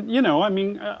 And, you know, I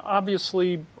mean,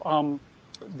 obviously,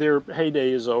 their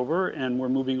heyday is over and we're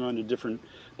moving on to different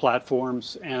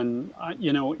platforms. And,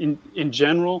 you know, in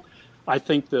general, I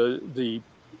think the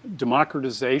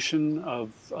democratization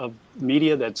of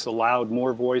media that's allowed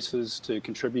more voices to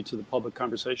contribute to the public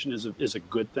conversation is a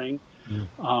good thing.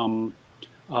 Mm.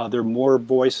 There are more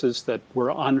voices that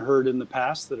were unheard in the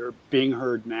past that are being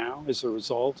heard now as a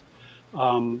result.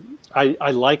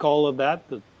 I like all of that.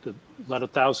 The let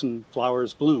 1,000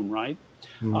 flowers bloom, right?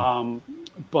 Mm.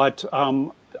 But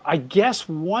I guess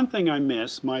one thing I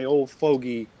miss, my old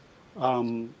fogey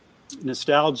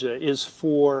nostalgia, is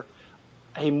for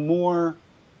a more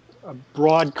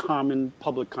broad, common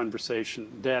public conversation.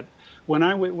 That when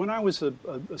I was a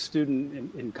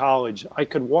student in college, I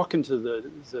could walk into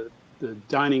the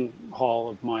dining hall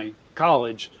of my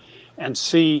college and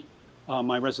see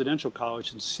my residential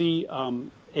college and see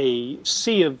a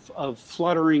sea of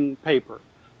fluttering paper.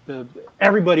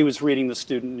 Everybody was reading the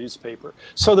student newspaper.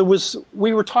 So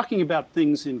we were talking about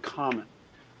things in common.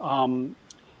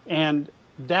 And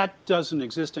that doesn't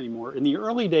exist anymore. In the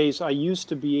early days, I used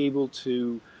to be able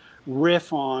to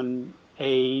riff on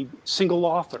a single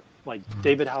author, like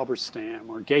David Halberstam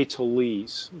or Gay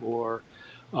Talese or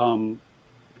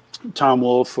Tom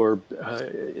Wolfe, or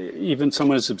even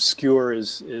someone as obscure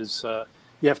as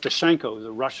Yevtushenko,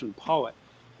 the Russian poet.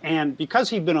 And because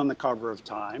he'd been on the cover of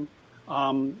Time,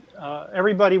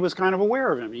 everybody was kind of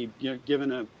aware of him. He'd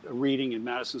given a reading in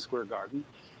Madison Square Garden.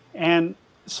 And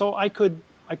so I could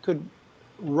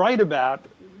write about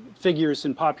figures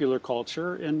in popular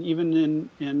culture and even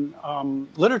in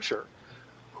literature.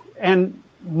 And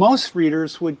most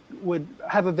readers would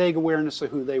have a vague awareness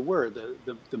of who they were, the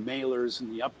Mailers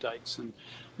and the Updikes and,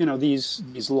 you know,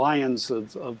 these lions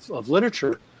of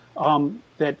literature,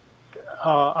 that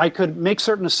I could make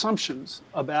certain assumptions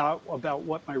about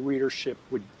what my readership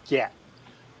would get.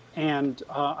 And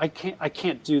I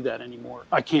can't do that anymore.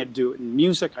 I can't do it in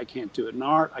music. I can't do it in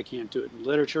art. I can't do it in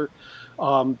literature,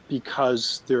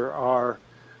 because there are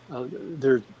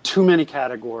too many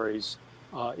categories.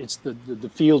 It's the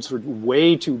fields are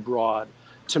way too broad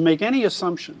to make any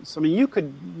assumptions. I mean, you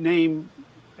could name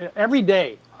every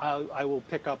day. I will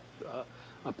pick up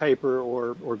a paper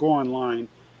or go online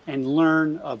and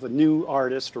learn of a new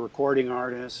artist or recording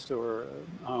artist or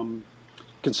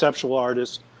conceptual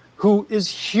artist who is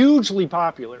hugely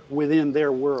popular within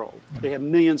their world. They have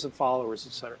millions of followers,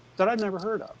 et cetera, that I've never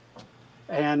heard of.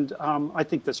 And I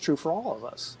think that's true for all of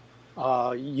us.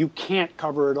 You can't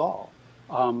cover it all.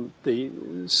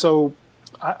 So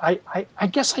I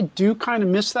guess I do kind of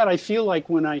miss that. I feel like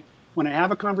when I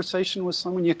have a conversation with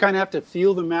someone, you kind of have to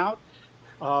feel them out.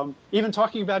 Even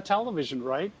talking about television,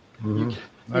 right? Mm-hmm.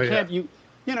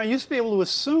 You know, you used to be able to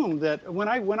assume that when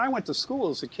I went to school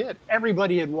as a kid,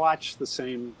 everybody had watched the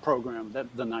same program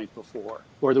the night before,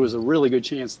 or there was a really good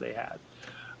chance they had.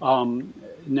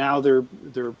 Now there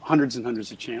are hundreds and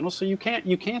hundreds of channels, so you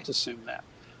can't assume that.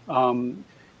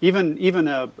 Even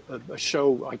a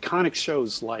show, iconic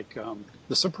shows like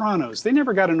The Sopranos, they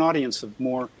never got an audience of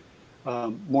more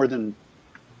than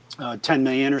 10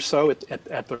 million or so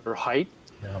at their height.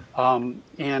 Yeah.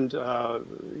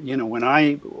 You know, when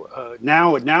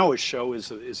now a show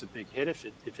is a big hit if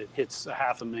it hits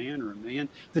 500,000 or 1 million.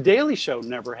 The Daily Show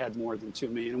never had more than 2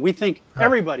 million. And we think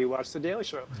everybody watched the Daily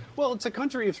Show. Well, it's a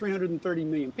country of 330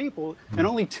 million people, and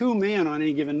only 2 million on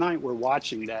any given night were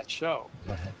watching that show.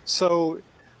 So,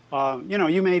 you know,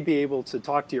 you may be able to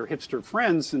talk to your hipster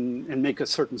friends and make a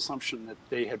certain assumption that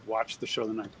they had watched the show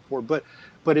the night before,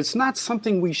 but it's not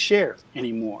something we share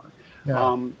anymore.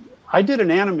 Yeah. I did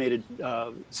an animated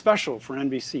special for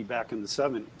NBC back in the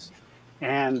 70s.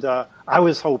 And I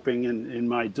was hoping in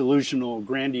my delusional,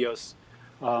 grandiose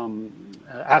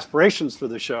aspirations for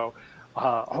the show,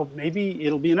 maybe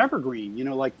it'll be an evergreen, you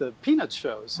know, like the Peanuts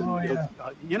shows. And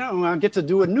you know, I'll get to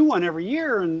do a new one every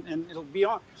year and it'll be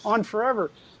on forever.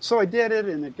 So I did it,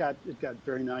 and it got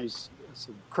very nice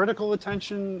critical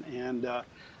attention. And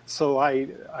so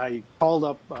I called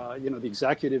up, you know, the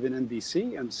executive in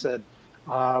NBC and said,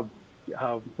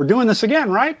 we're doing this again,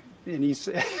 right? And he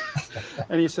said,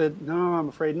 no, I'm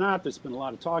afraid not. There's been a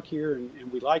lot of talk here,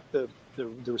 and we like the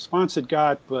response it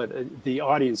got, but the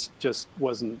audience just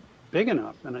wasn't big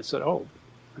enough. And I said, oh.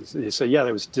 They said, yeah,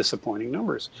 there was disappointing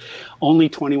numbers. Only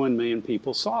 21 million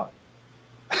people saw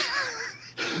it.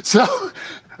 So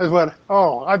I went,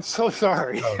 oh, I'm so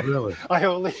sorry. Oh, really? I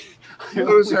only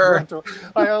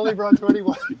brought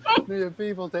 21 million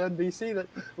people to NBC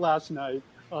last night.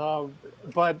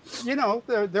 But, you know,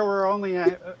 there were only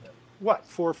what,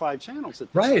 4 or 5 channels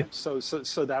at the Right. time.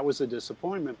 So that was a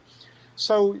disappointment.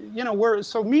 So, you know,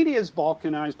 so media is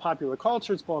balkanized, popular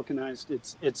culture is balkanized.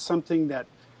 It's something that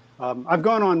I've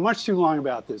gone on much too long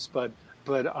about this, but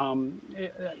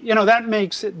you know, that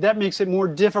makes it more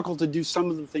difficult to do some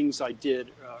of the things I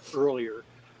did earlier.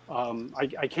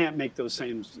 I can't make those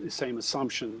same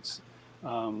assumptions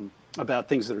about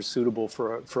things that are suitable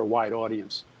for a wide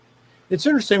audience. It's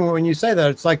interesting when you say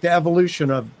that. It's like the evolution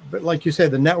of, like you say,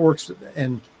 the networks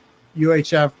and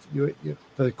UHF,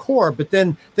 the core, but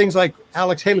then things like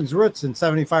Alex Haley's Roots in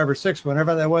 75 or 6,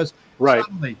 whenever that was, right?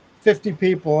 Suddenly 50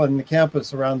 people on the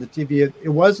campus around the TV. It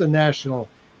was a national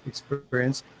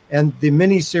experience, and the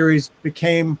miniseries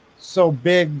became so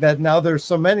big that now there's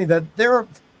so many that there are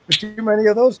too many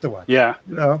of those to watch. Yeah,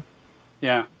 you know.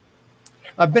 Yeah.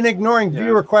 I've been ignoring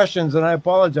viewer questions, and I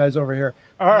apologize over here.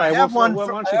 All right, I have one. Why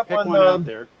don't you pick one out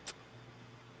there?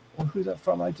 Who's that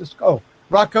from?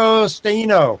 Rocco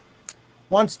Staino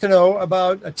wants to know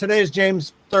about today is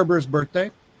James Thurber's birthday.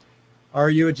 Are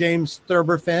you a James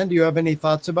Thurber fan? Do you have any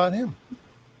thoughts about him?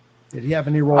 Did he have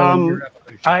any role in your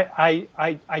evolution?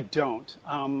 I don't.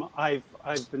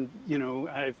 I've been, you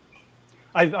know,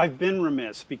 I've been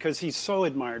remiss because he's so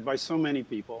admired by so many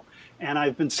people, and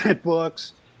I've been sent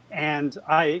books, and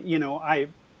I'd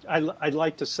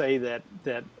like to say that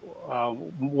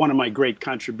one of my great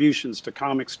contributions to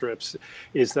comic strips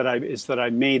is that I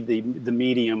made the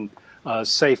medium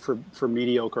safe for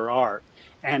mediocre art.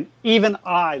 And even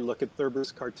I look at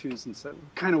Thurber's cartoons and say,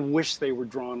 kind of wish they were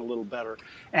drawn a little better.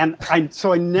 And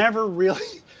so I never really,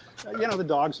 you know, the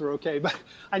dogs are okay, but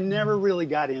I never really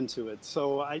got into it.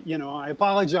 So I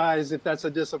apologize if that's a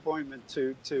disappointment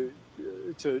to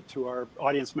our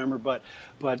audience member, but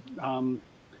no,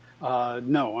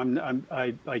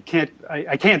 I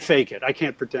can't fake it. I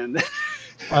can't pretend.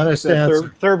 I understand.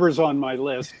 That Thurber's on my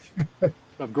list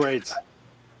of greats.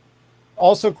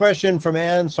 Also, question from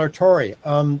Ann Sartori.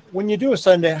 When you do a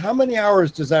Sunday, how many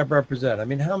hours does that represent? I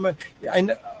mean, how much?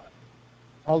 I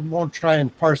won't try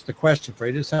and parse the question for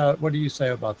you. Just what do you say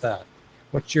about that?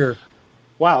 What's your?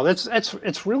 Wow,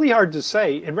 it's really hard to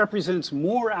say. It represents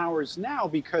more hours now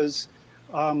because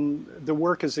the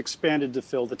work has expanded to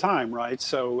fill the time, right?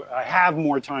 So I have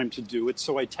more time to do it,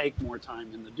 so I take more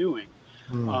time in the doing.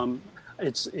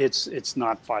 It's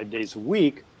not 5 days a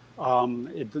week.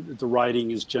 The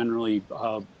writing is generally,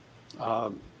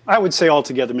 I would say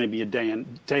altogether maybe a day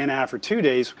and a half or 2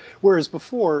 days, whereas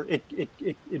before it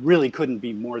really couldn't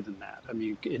be more than that. I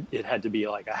mean, it had to be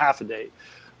like a half a day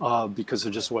because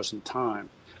there just wasn't time.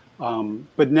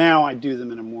 But now I do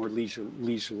them in a more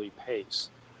leisurely pace.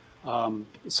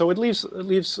 So it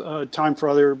leaves time for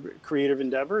other creative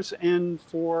endeavors and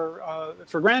for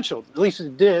grandchildren. At least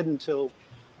it did until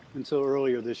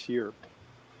earlier this year.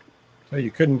 So you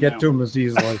couldn't get to them as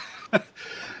easily.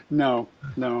 No.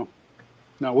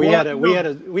 We had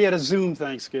a Zoom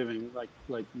Thanksgiving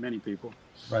like many people.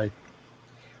 Right.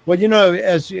 Well, you know,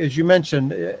 as you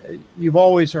mentioned, you've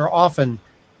always or often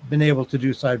been able to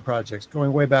do side projects,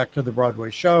 going way back to the Broadway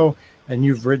show, and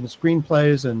you've written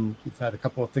screenplays, and you've had a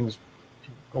couple of things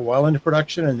go well into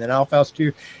production, and then Alf asked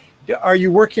you, are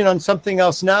you working on something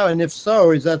else now? And if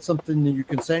so, is that something that you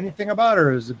can say anything about,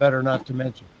 or is it better not to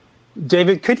mention?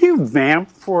 David, could you vamp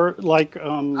for like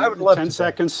I would love 10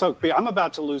 seconds? So I'm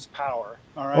about to lose power.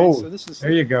 All right. Oh, so this is,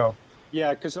 there you go.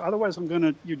 Yeah, because otherwise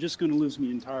you're just gonna lose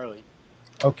me entirely.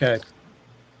 Okay.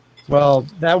 Well,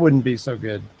 that wouldn't be so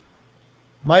good.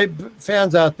 My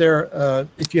fans out there,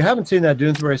 if you haven't seen that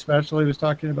Doonesbury special he was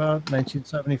talking about,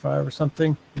 1975 or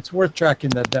something, it's worth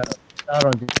tracking that down. It's out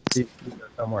on DVD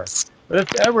somewhere. But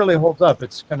that really holds up.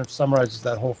 It's kind of summarizes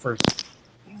that whole first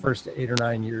 8 or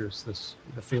 9 years,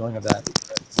 the feeling of that.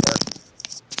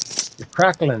 You're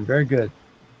crackling, very good.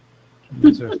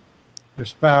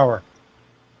 There's power.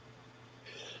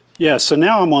 Yeah, so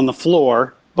now I'm on the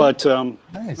floor, but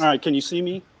nice. All right, can you see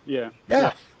me? Yeah.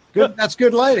 Good. That's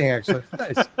good lighting, actually.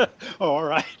 Nice. Oh, all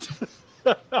right.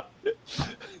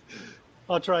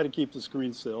 I'll try to keep the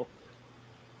screen still.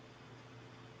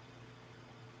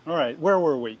 All right, where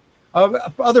were we?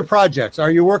 Other projects.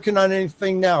 Are you working on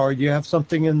anything now, or do you have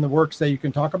something in the works that you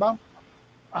can talk about?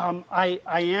 I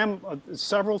am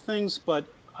several things, but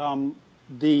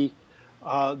they're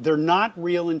not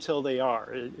real until they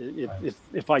are.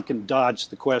 If I can dodge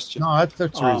the question. No,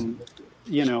 that's reasonable.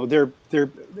 You know, they're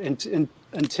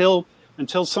until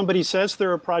somebody says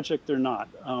they're a project, they're not.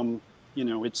 You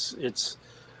know, it's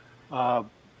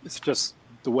just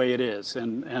the way it is,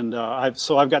 and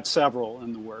I've got several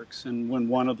in the works, and when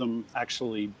one of them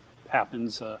actually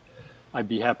happens, I'd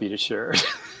be happy to share it.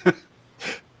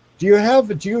 Do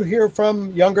you hear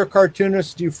from younger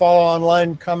cartoonists? Do you follow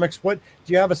online comics? What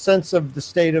do you have a sense of the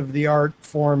state of the art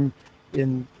form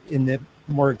in the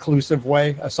more inclusive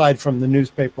way, aside from the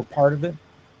newspaper part of it?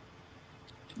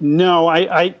 No,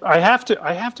 I have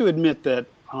to admit that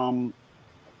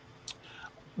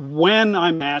when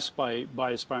I'm asked by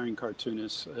aspiring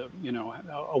cartoonists,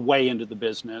 a way into the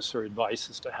business or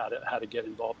advice as to how to get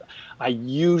involved, I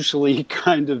usually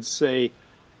kind of say,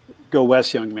 go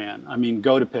west, young man. I mean,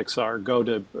 go to Pixar. Go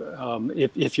to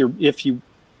if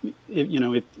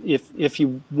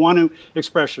you want to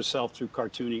express yourself through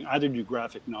cartooning, either do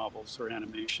graphic novels or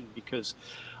animation, because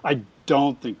I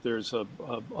don't think there's a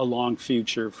long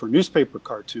future for newspaper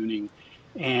cartooning,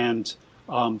 and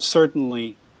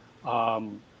certainly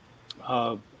online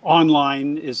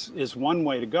is one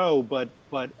way to go, but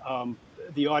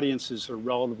the audiences are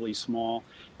relatively small,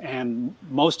 and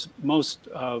most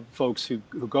folks who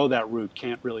go that route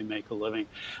can't really make a living.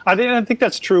 I think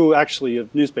that's true actually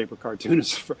of newspaper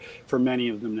cartoonists for many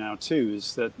of them now too.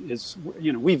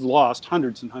 We've lost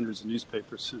hundreds and hundreds of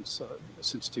newspapers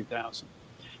since 2000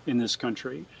 in this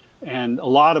country, and a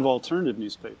lot of alternative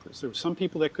newspapers. There were some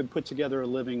people that could put together a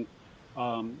living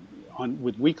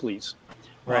with weeklies.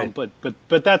 Right. But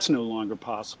that's no longer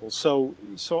possible. So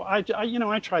I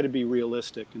try to be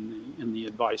realistic in the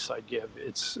advice I give.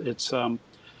 It's sad.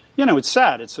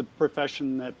 It's a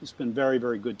profession that has been very,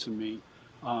 very good to me.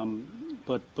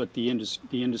 But the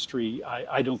industry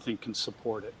I don't think can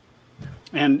support it.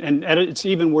 And it's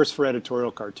even worse for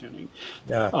editorial cartooning.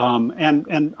 Yeah.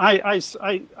 And I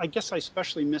guess I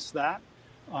especially miss that.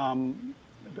 I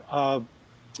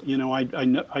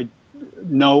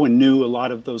know and knew a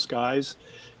lot of those guys,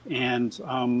 and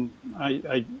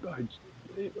I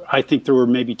think there were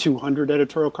maybe 200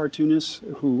 editorial cartoonists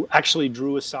who actually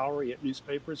drew a salary at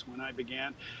newspapers when I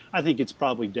began. I think it's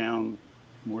probably down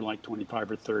more like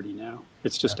 25 or 30 now.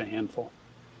 It's just a handful.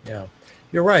 Yeah,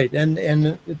 you're right.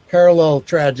 And parallel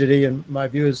tragedy, in my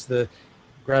view, is the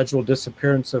gradual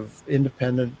disappearance of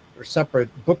independent or separate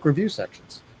book review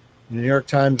sections. The New York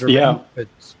Times,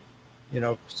 it's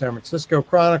San Francisco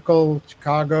Chronicle,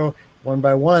 Chicago. One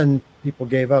by one, people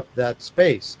gave up that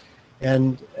space,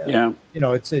 and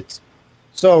it's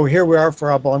so here we are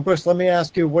for Oblong Books. Let me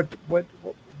ask you, what do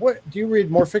you read?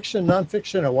 More fiction,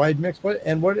 nonfiction, a wide mix? What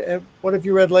have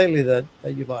you read lately that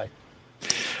you like?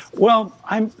 Well,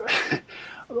 I'm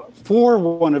for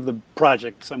one of the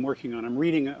projects I'm working on. I'm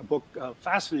reading a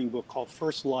fascinating book called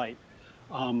First Light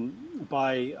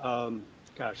by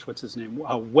what's his name?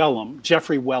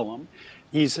 Jeffrey Wellum.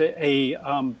 He's a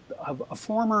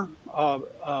former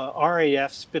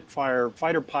RAF Spitfire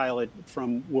fighter pilot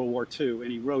from World War II,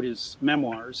 and he wrote his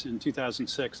memoirs in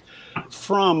 2006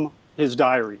 from his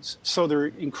diaries. So they're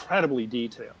incredibly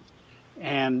detailed.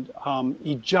 And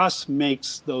he just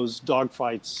makes those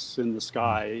dogfights in the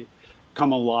sky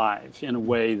come alive in a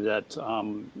way that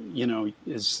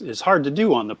is hard to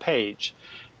do on the page.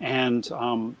 And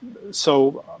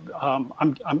so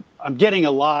I'm getting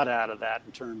a lot out of that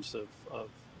in terms of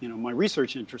my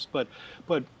research interest, but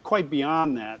quite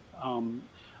beyond that,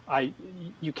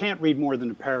 you can't read more than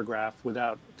a paragraph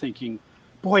without thinking,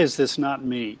 boy, is this not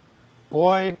me?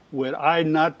 Boy, would I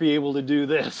not be able to do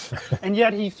this? And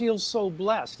yet he feels so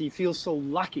blessed. He feels so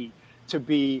lucky to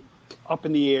be up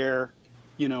in the air,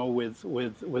 with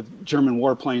German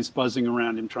warplanes buzzing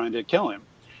around him trying to kill him.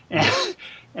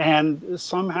 And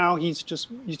somehow he's just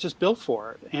built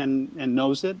for it and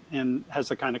knows it and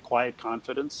has a kind of quiet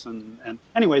confidence. And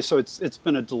anyway, so it's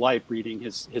been a delight reading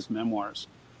his memoirs.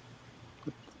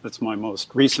 That's my most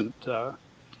recent. No,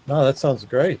 that sounds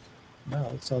great.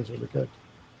 No, that sounds really good.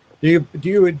 Do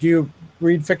you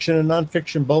read fiction and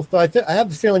nonfiction both? I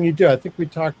have the feeling you do. I think we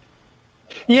talked.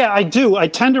 Yeah, I do. I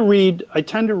tend to read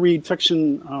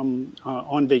fiction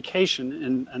on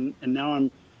vacation, and now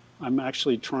I'm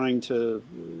actually trying to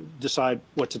decide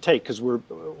what to take, because we're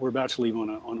about to leave on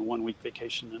a 1 week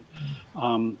vacation,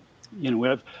 and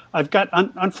I've got,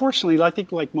 unfortunately, I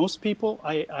think like most people,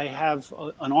 I have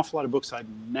an awful lot of books I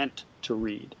meant to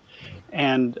read.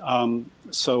 And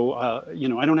so I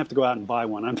don't have to go out and buy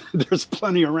one. There's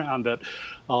plenty around that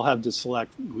I'll have to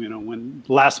select, when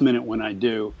last minute when I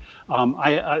do.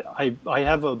 I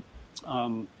have a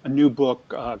new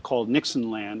book called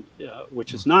Nixon Land,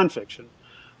 which is nonfiction,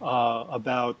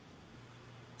 about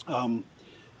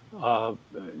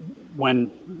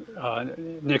when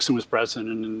Nixon was president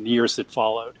and in the years that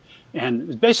followed.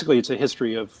 And basically, it's a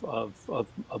history of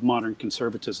modern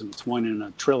conservatism. It's one in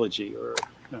a trilogy, or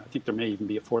I think there may even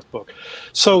be a fourth book.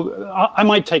 So I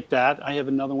might take that. I have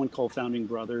another one called Founding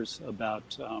Brothers,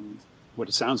 about what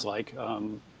it sounds like,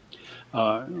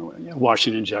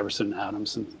 Washington, Jefferson,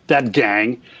 Adams, and that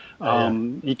gang.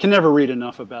 You can never read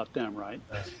enough about them, right?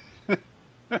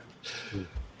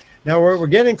 Now we're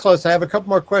getting close. I have a couple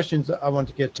more questions I want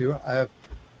to get to.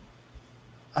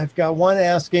 I've got one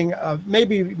asking,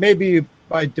 maybe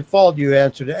by default you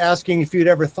answered it, asking if you'd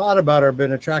ever thought about or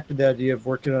been attracted to the idea of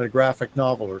working on a graphic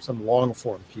novel or some long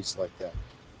form piece like that.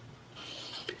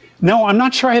 No, I'm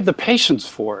not sure I have the patience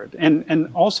for it, and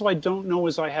also I don't know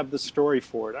as I have the story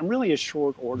for it. I'm really a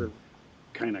short order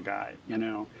kind of guy, you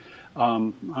know.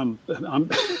 I'm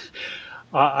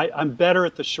I'm better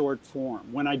at the short form.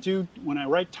 When I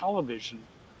write television,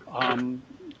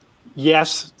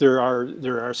 yes, there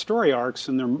are story arcs,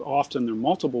 and they're often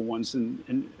multiple ones.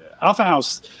 And Alpha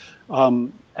House,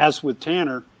 as with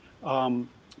Tanner,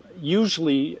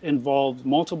 usually involved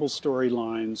multiple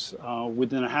storylines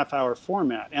within a half-hour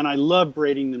format, and I love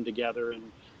braiding them together and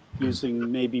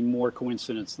using maybe more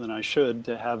coincidence than I should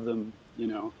to have them, you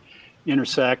know,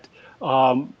 intersect.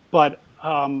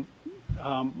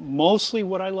 Mostly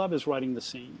what I love is writing the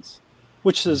scenes,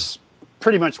 which is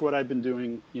pretty much what I've been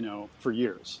doing, you know, for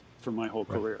years, for my whole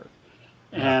career.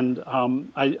 And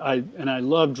I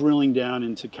love drilling down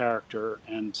into character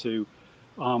and to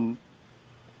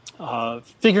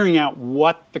figuring out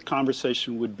what the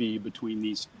conversation would be between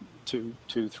these two,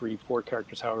 three, four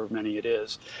characters, however many it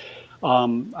is.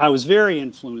 I was very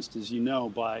influenced, as you know,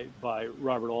 by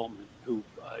Robert Altman, who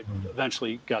I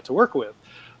eventually got to work with.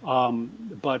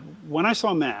 But when I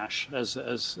saw MASH as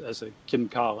a kid in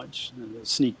college, a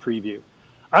sneak preview,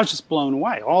 I was just blown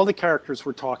away. All the characters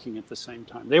were talking at the same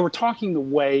time. They were talking the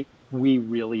way we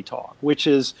really talk, which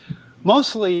is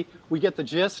mostly we get the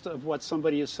gist of what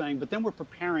somebody is saying, but then we're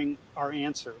preparing our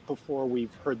answer before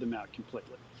we've heard them out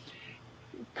completely.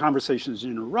 Conversations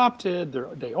interrupted,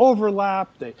 they overlap.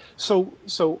 So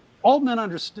Altman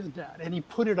understood that, and he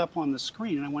put it up on the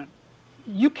screen, and I went,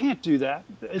 you can't do that.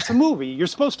 It's a movie. You're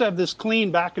supposed to have this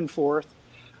clean back and forth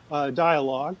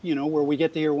dialogue, you know, where we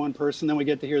get to hear one person, then we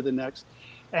get to hear the next.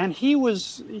 And he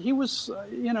was, you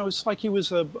know, it's like he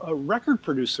was a record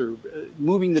producer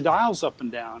moving the dials up and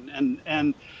down,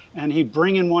 and he'd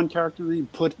bring in one character,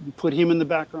 he'd put him in the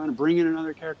background, and bring in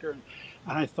another character, and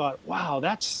I thought, wow,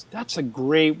 that's a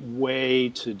great way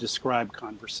to describe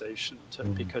conversation,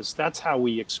 because that's how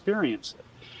we experience it.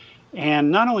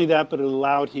 And not only that, but it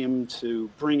allowed him to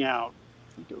bring out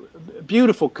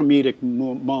beautiful comedic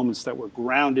moments that were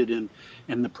grounded in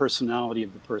the personality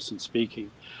of the person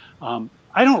speaking.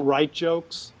 I don't write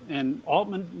jokes, and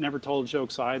Altman never told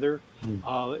jokes either.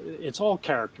 It's all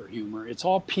character humor. It's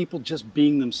all people just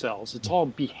being themselves. It's all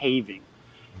behaving.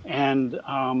 And,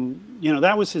 you know,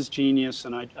 that was his genius,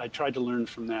 and I tried to learn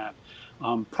from that.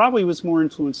 Probably was more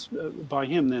influenced by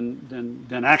him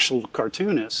than actual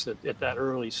cartoonists at that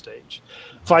early stage.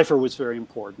 Pfeiffer was very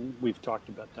important. We've talked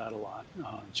about that a lot.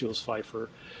 Jules Pfeiffer,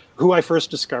 who I first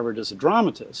discovered as a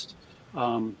dramatist.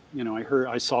 You know,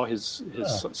 I saw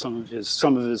some of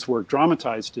his work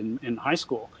dramatized in high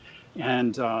school,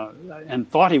 and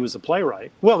thought he was a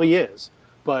playwright. Well, he is.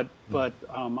 But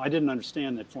I didn't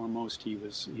understand that foremost he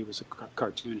was a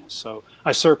cartoonist. So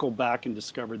I circled back and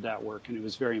discovered that work, and it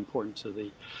was very important to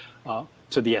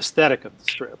the aesthetic of the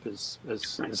strip, is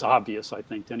obvious, I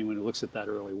think, to anyone who looks at that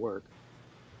early work.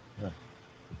 Yeah.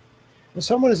 Well,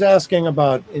 someone is asking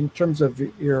about, in terms of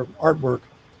your artwork,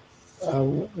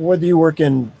 whether you work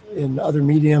in other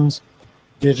mediums,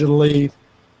 digitally,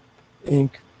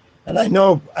 ink, and I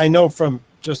know from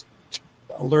just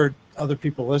alert other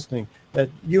people listening that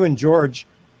you and George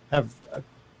have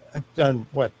done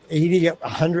what, 80,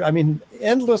 100, I mean,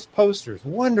 endless posters,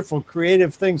 wonderful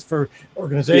creative things for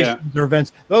organizations or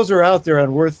events. Those are out there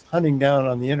and worth hunting down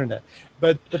on the internet.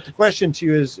 But the question to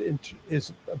you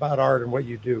is about art and what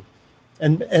you do,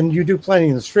 and you do plenty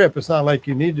in the strip. It's not like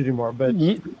you need to do more, but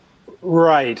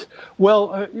right.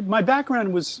 Well, my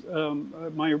background was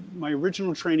my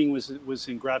original training was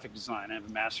in graphic design. I have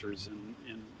a master's in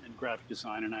graphic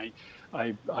design, and I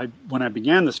when I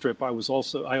began the strip, I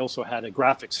also had a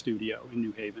graphic studio in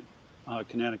New Haven,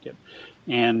 Connecticut,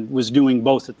 and was doing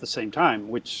both at the same time,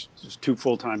 which was 2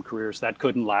 full-time careers that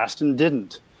couldn't last and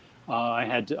didn't. I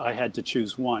had to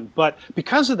choose one, but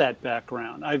because of that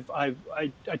background, I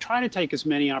try to take as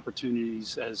many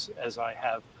opportunities as I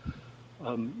have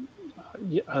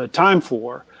time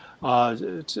for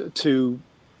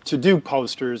to do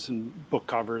posters and book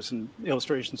covers and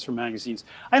illustrations for magazines.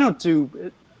 I don't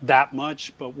do that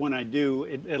much, but when I do,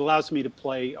 it allows me to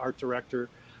play art director,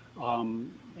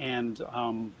 and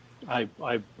I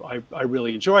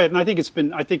really enjoy it. And I think it's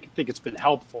been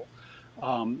helpful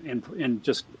in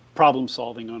just problem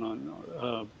solving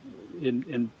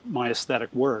in my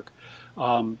aesthetic work.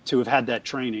 to have had that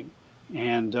training.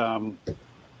 And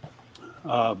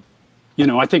you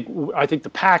know, I think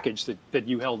the package that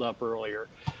you held up earlier.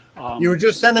 You were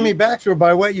just sending me back through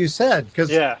by what you said, because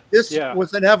this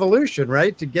was an evolution,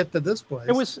 right, to get to this place.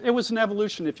 It was an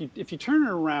evolution. If you turn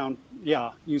it around,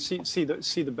 you see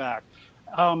the back.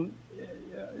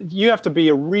 You have to be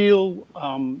a real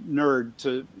nerd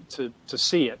to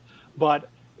see it, but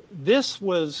this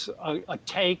was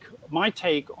my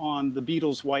take on the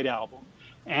Beatles' White Album.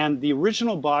 And the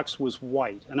original box was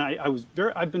white, and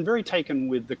I've been very taken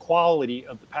with the quality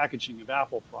of the packaging of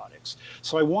Apple products.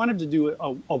 So I wanted to do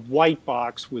a white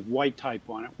box with white type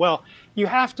on it. Well, you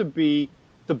have to be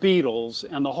the Beatles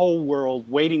and the whole world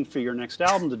waiting for your next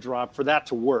album to drop for that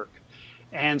to work.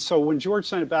 And so when George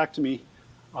sent it back to me,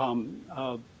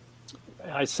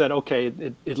 I said, okay,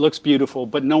 it looks beautiful,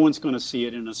 but no one's going to see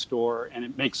it in a store, and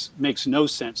it makes no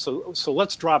sense. So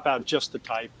let's drop out just the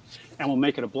type, and we'll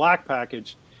make it a black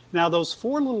package. Now, those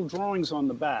 4 little drawings on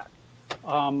the back,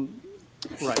 the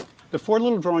 4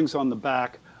 little drawings on the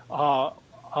back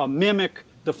mimic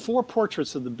the 4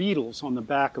 portraits of the Beatles on the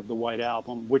back of the White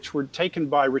Album, which were taken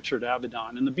by Richard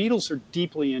Avedon, and the Beatles are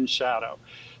deeply in shadow.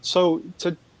 So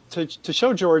to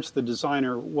show George, the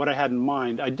designer, what I had in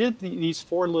mind, I did these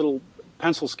 4 little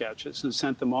pencil sketches and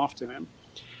sent them off to him.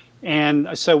 And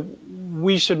I said,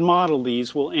 we should model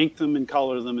these. We'll ink them and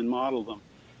color them and model them.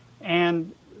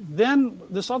 And then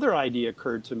this other idea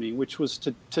occurred to me, which was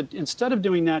to instead of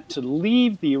doing that, to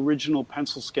leave the original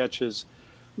pencil sketches,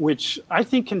 which I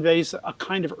think conveys a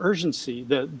kind of urgency,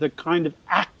 the kind of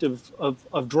act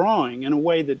of drawing in a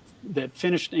way that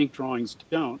finished ink drawings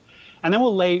don't. And then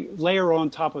we'll layer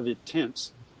on top of it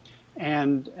tints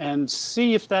and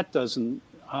see if that doesn't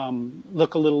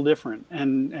look a little different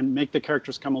and make the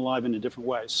characters come alive in a different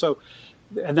way. So,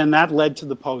 and then that led to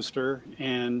the poster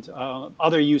and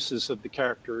other uses of the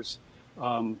characters.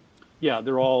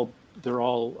 They're all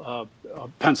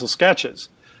pencil sketches.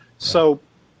 So,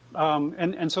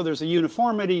 and so there's a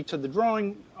uniformity to the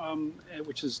drawing,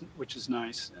 which is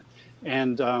nice.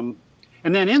 And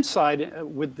then inside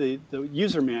with the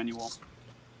user manual,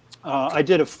 I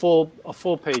did a full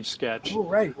page sketch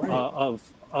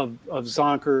of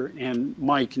Zonker and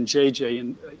Mike and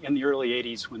JJ in the early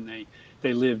 '80s when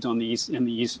they lived in the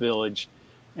East Village,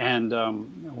 and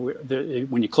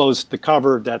when you close the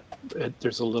cover,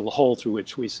 there's a little hole through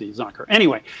which we see Zonker.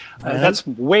 Anyway, that's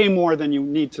way more than you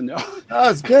need to know. Oh,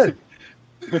 it's good.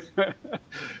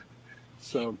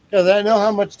 So, because I know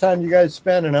how much time you guys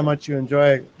spend and how much you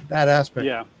enjoy that aspect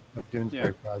of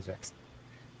Doonesbury projects.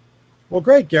 Well,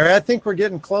 great, Gary. I think we're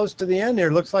getting close to the end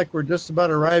here. Looks like we're just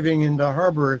about arriving into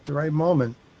harbor at the right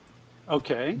moment.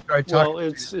 Okay. Well,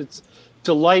 it's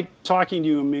delight talking to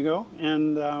you, amigo,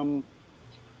 and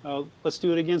let's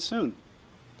do it again soon.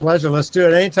 Pleasure. Let's do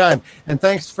it anytime. And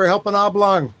thanks for helping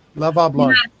Oblong. Love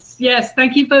Oblong. Yes.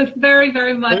 Thank you both very,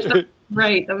 very much. That was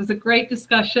great. That was a great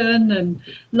discussion, and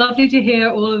lovely to hear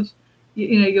all of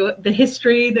the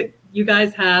history that you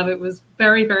guys have. It was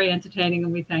very, very entertaining,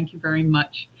 and we thank you very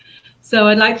much. So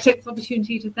I'd like to take this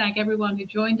opportunity to thank everyone who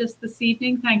joined us this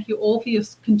evening. Thank you all for your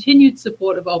continued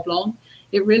support of Oblong.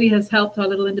 It really has helped our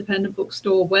little independent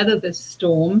bookstore weather this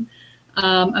storm.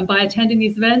 And by attending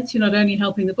these events, you're not only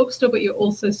helping the bookstore, but you're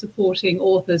also supporting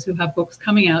authors who have books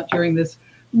coming out during this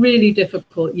really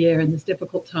difficult year and this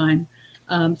difficult time.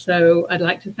 So I'd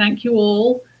like to thank you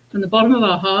all from the bottom of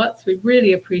our hearts. We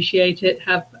really appreciate it.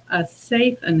 Have a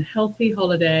safe and healthy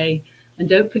holiday. And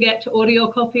don't forget to order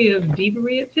your copy of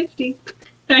Doonesbury at 50.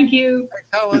 Thank you. Thanks,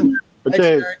 Helen.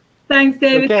 Okay. Thanks, Thanks,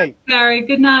 David. Okay. Thanks, Gary.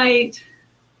 Good night.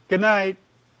 Good night.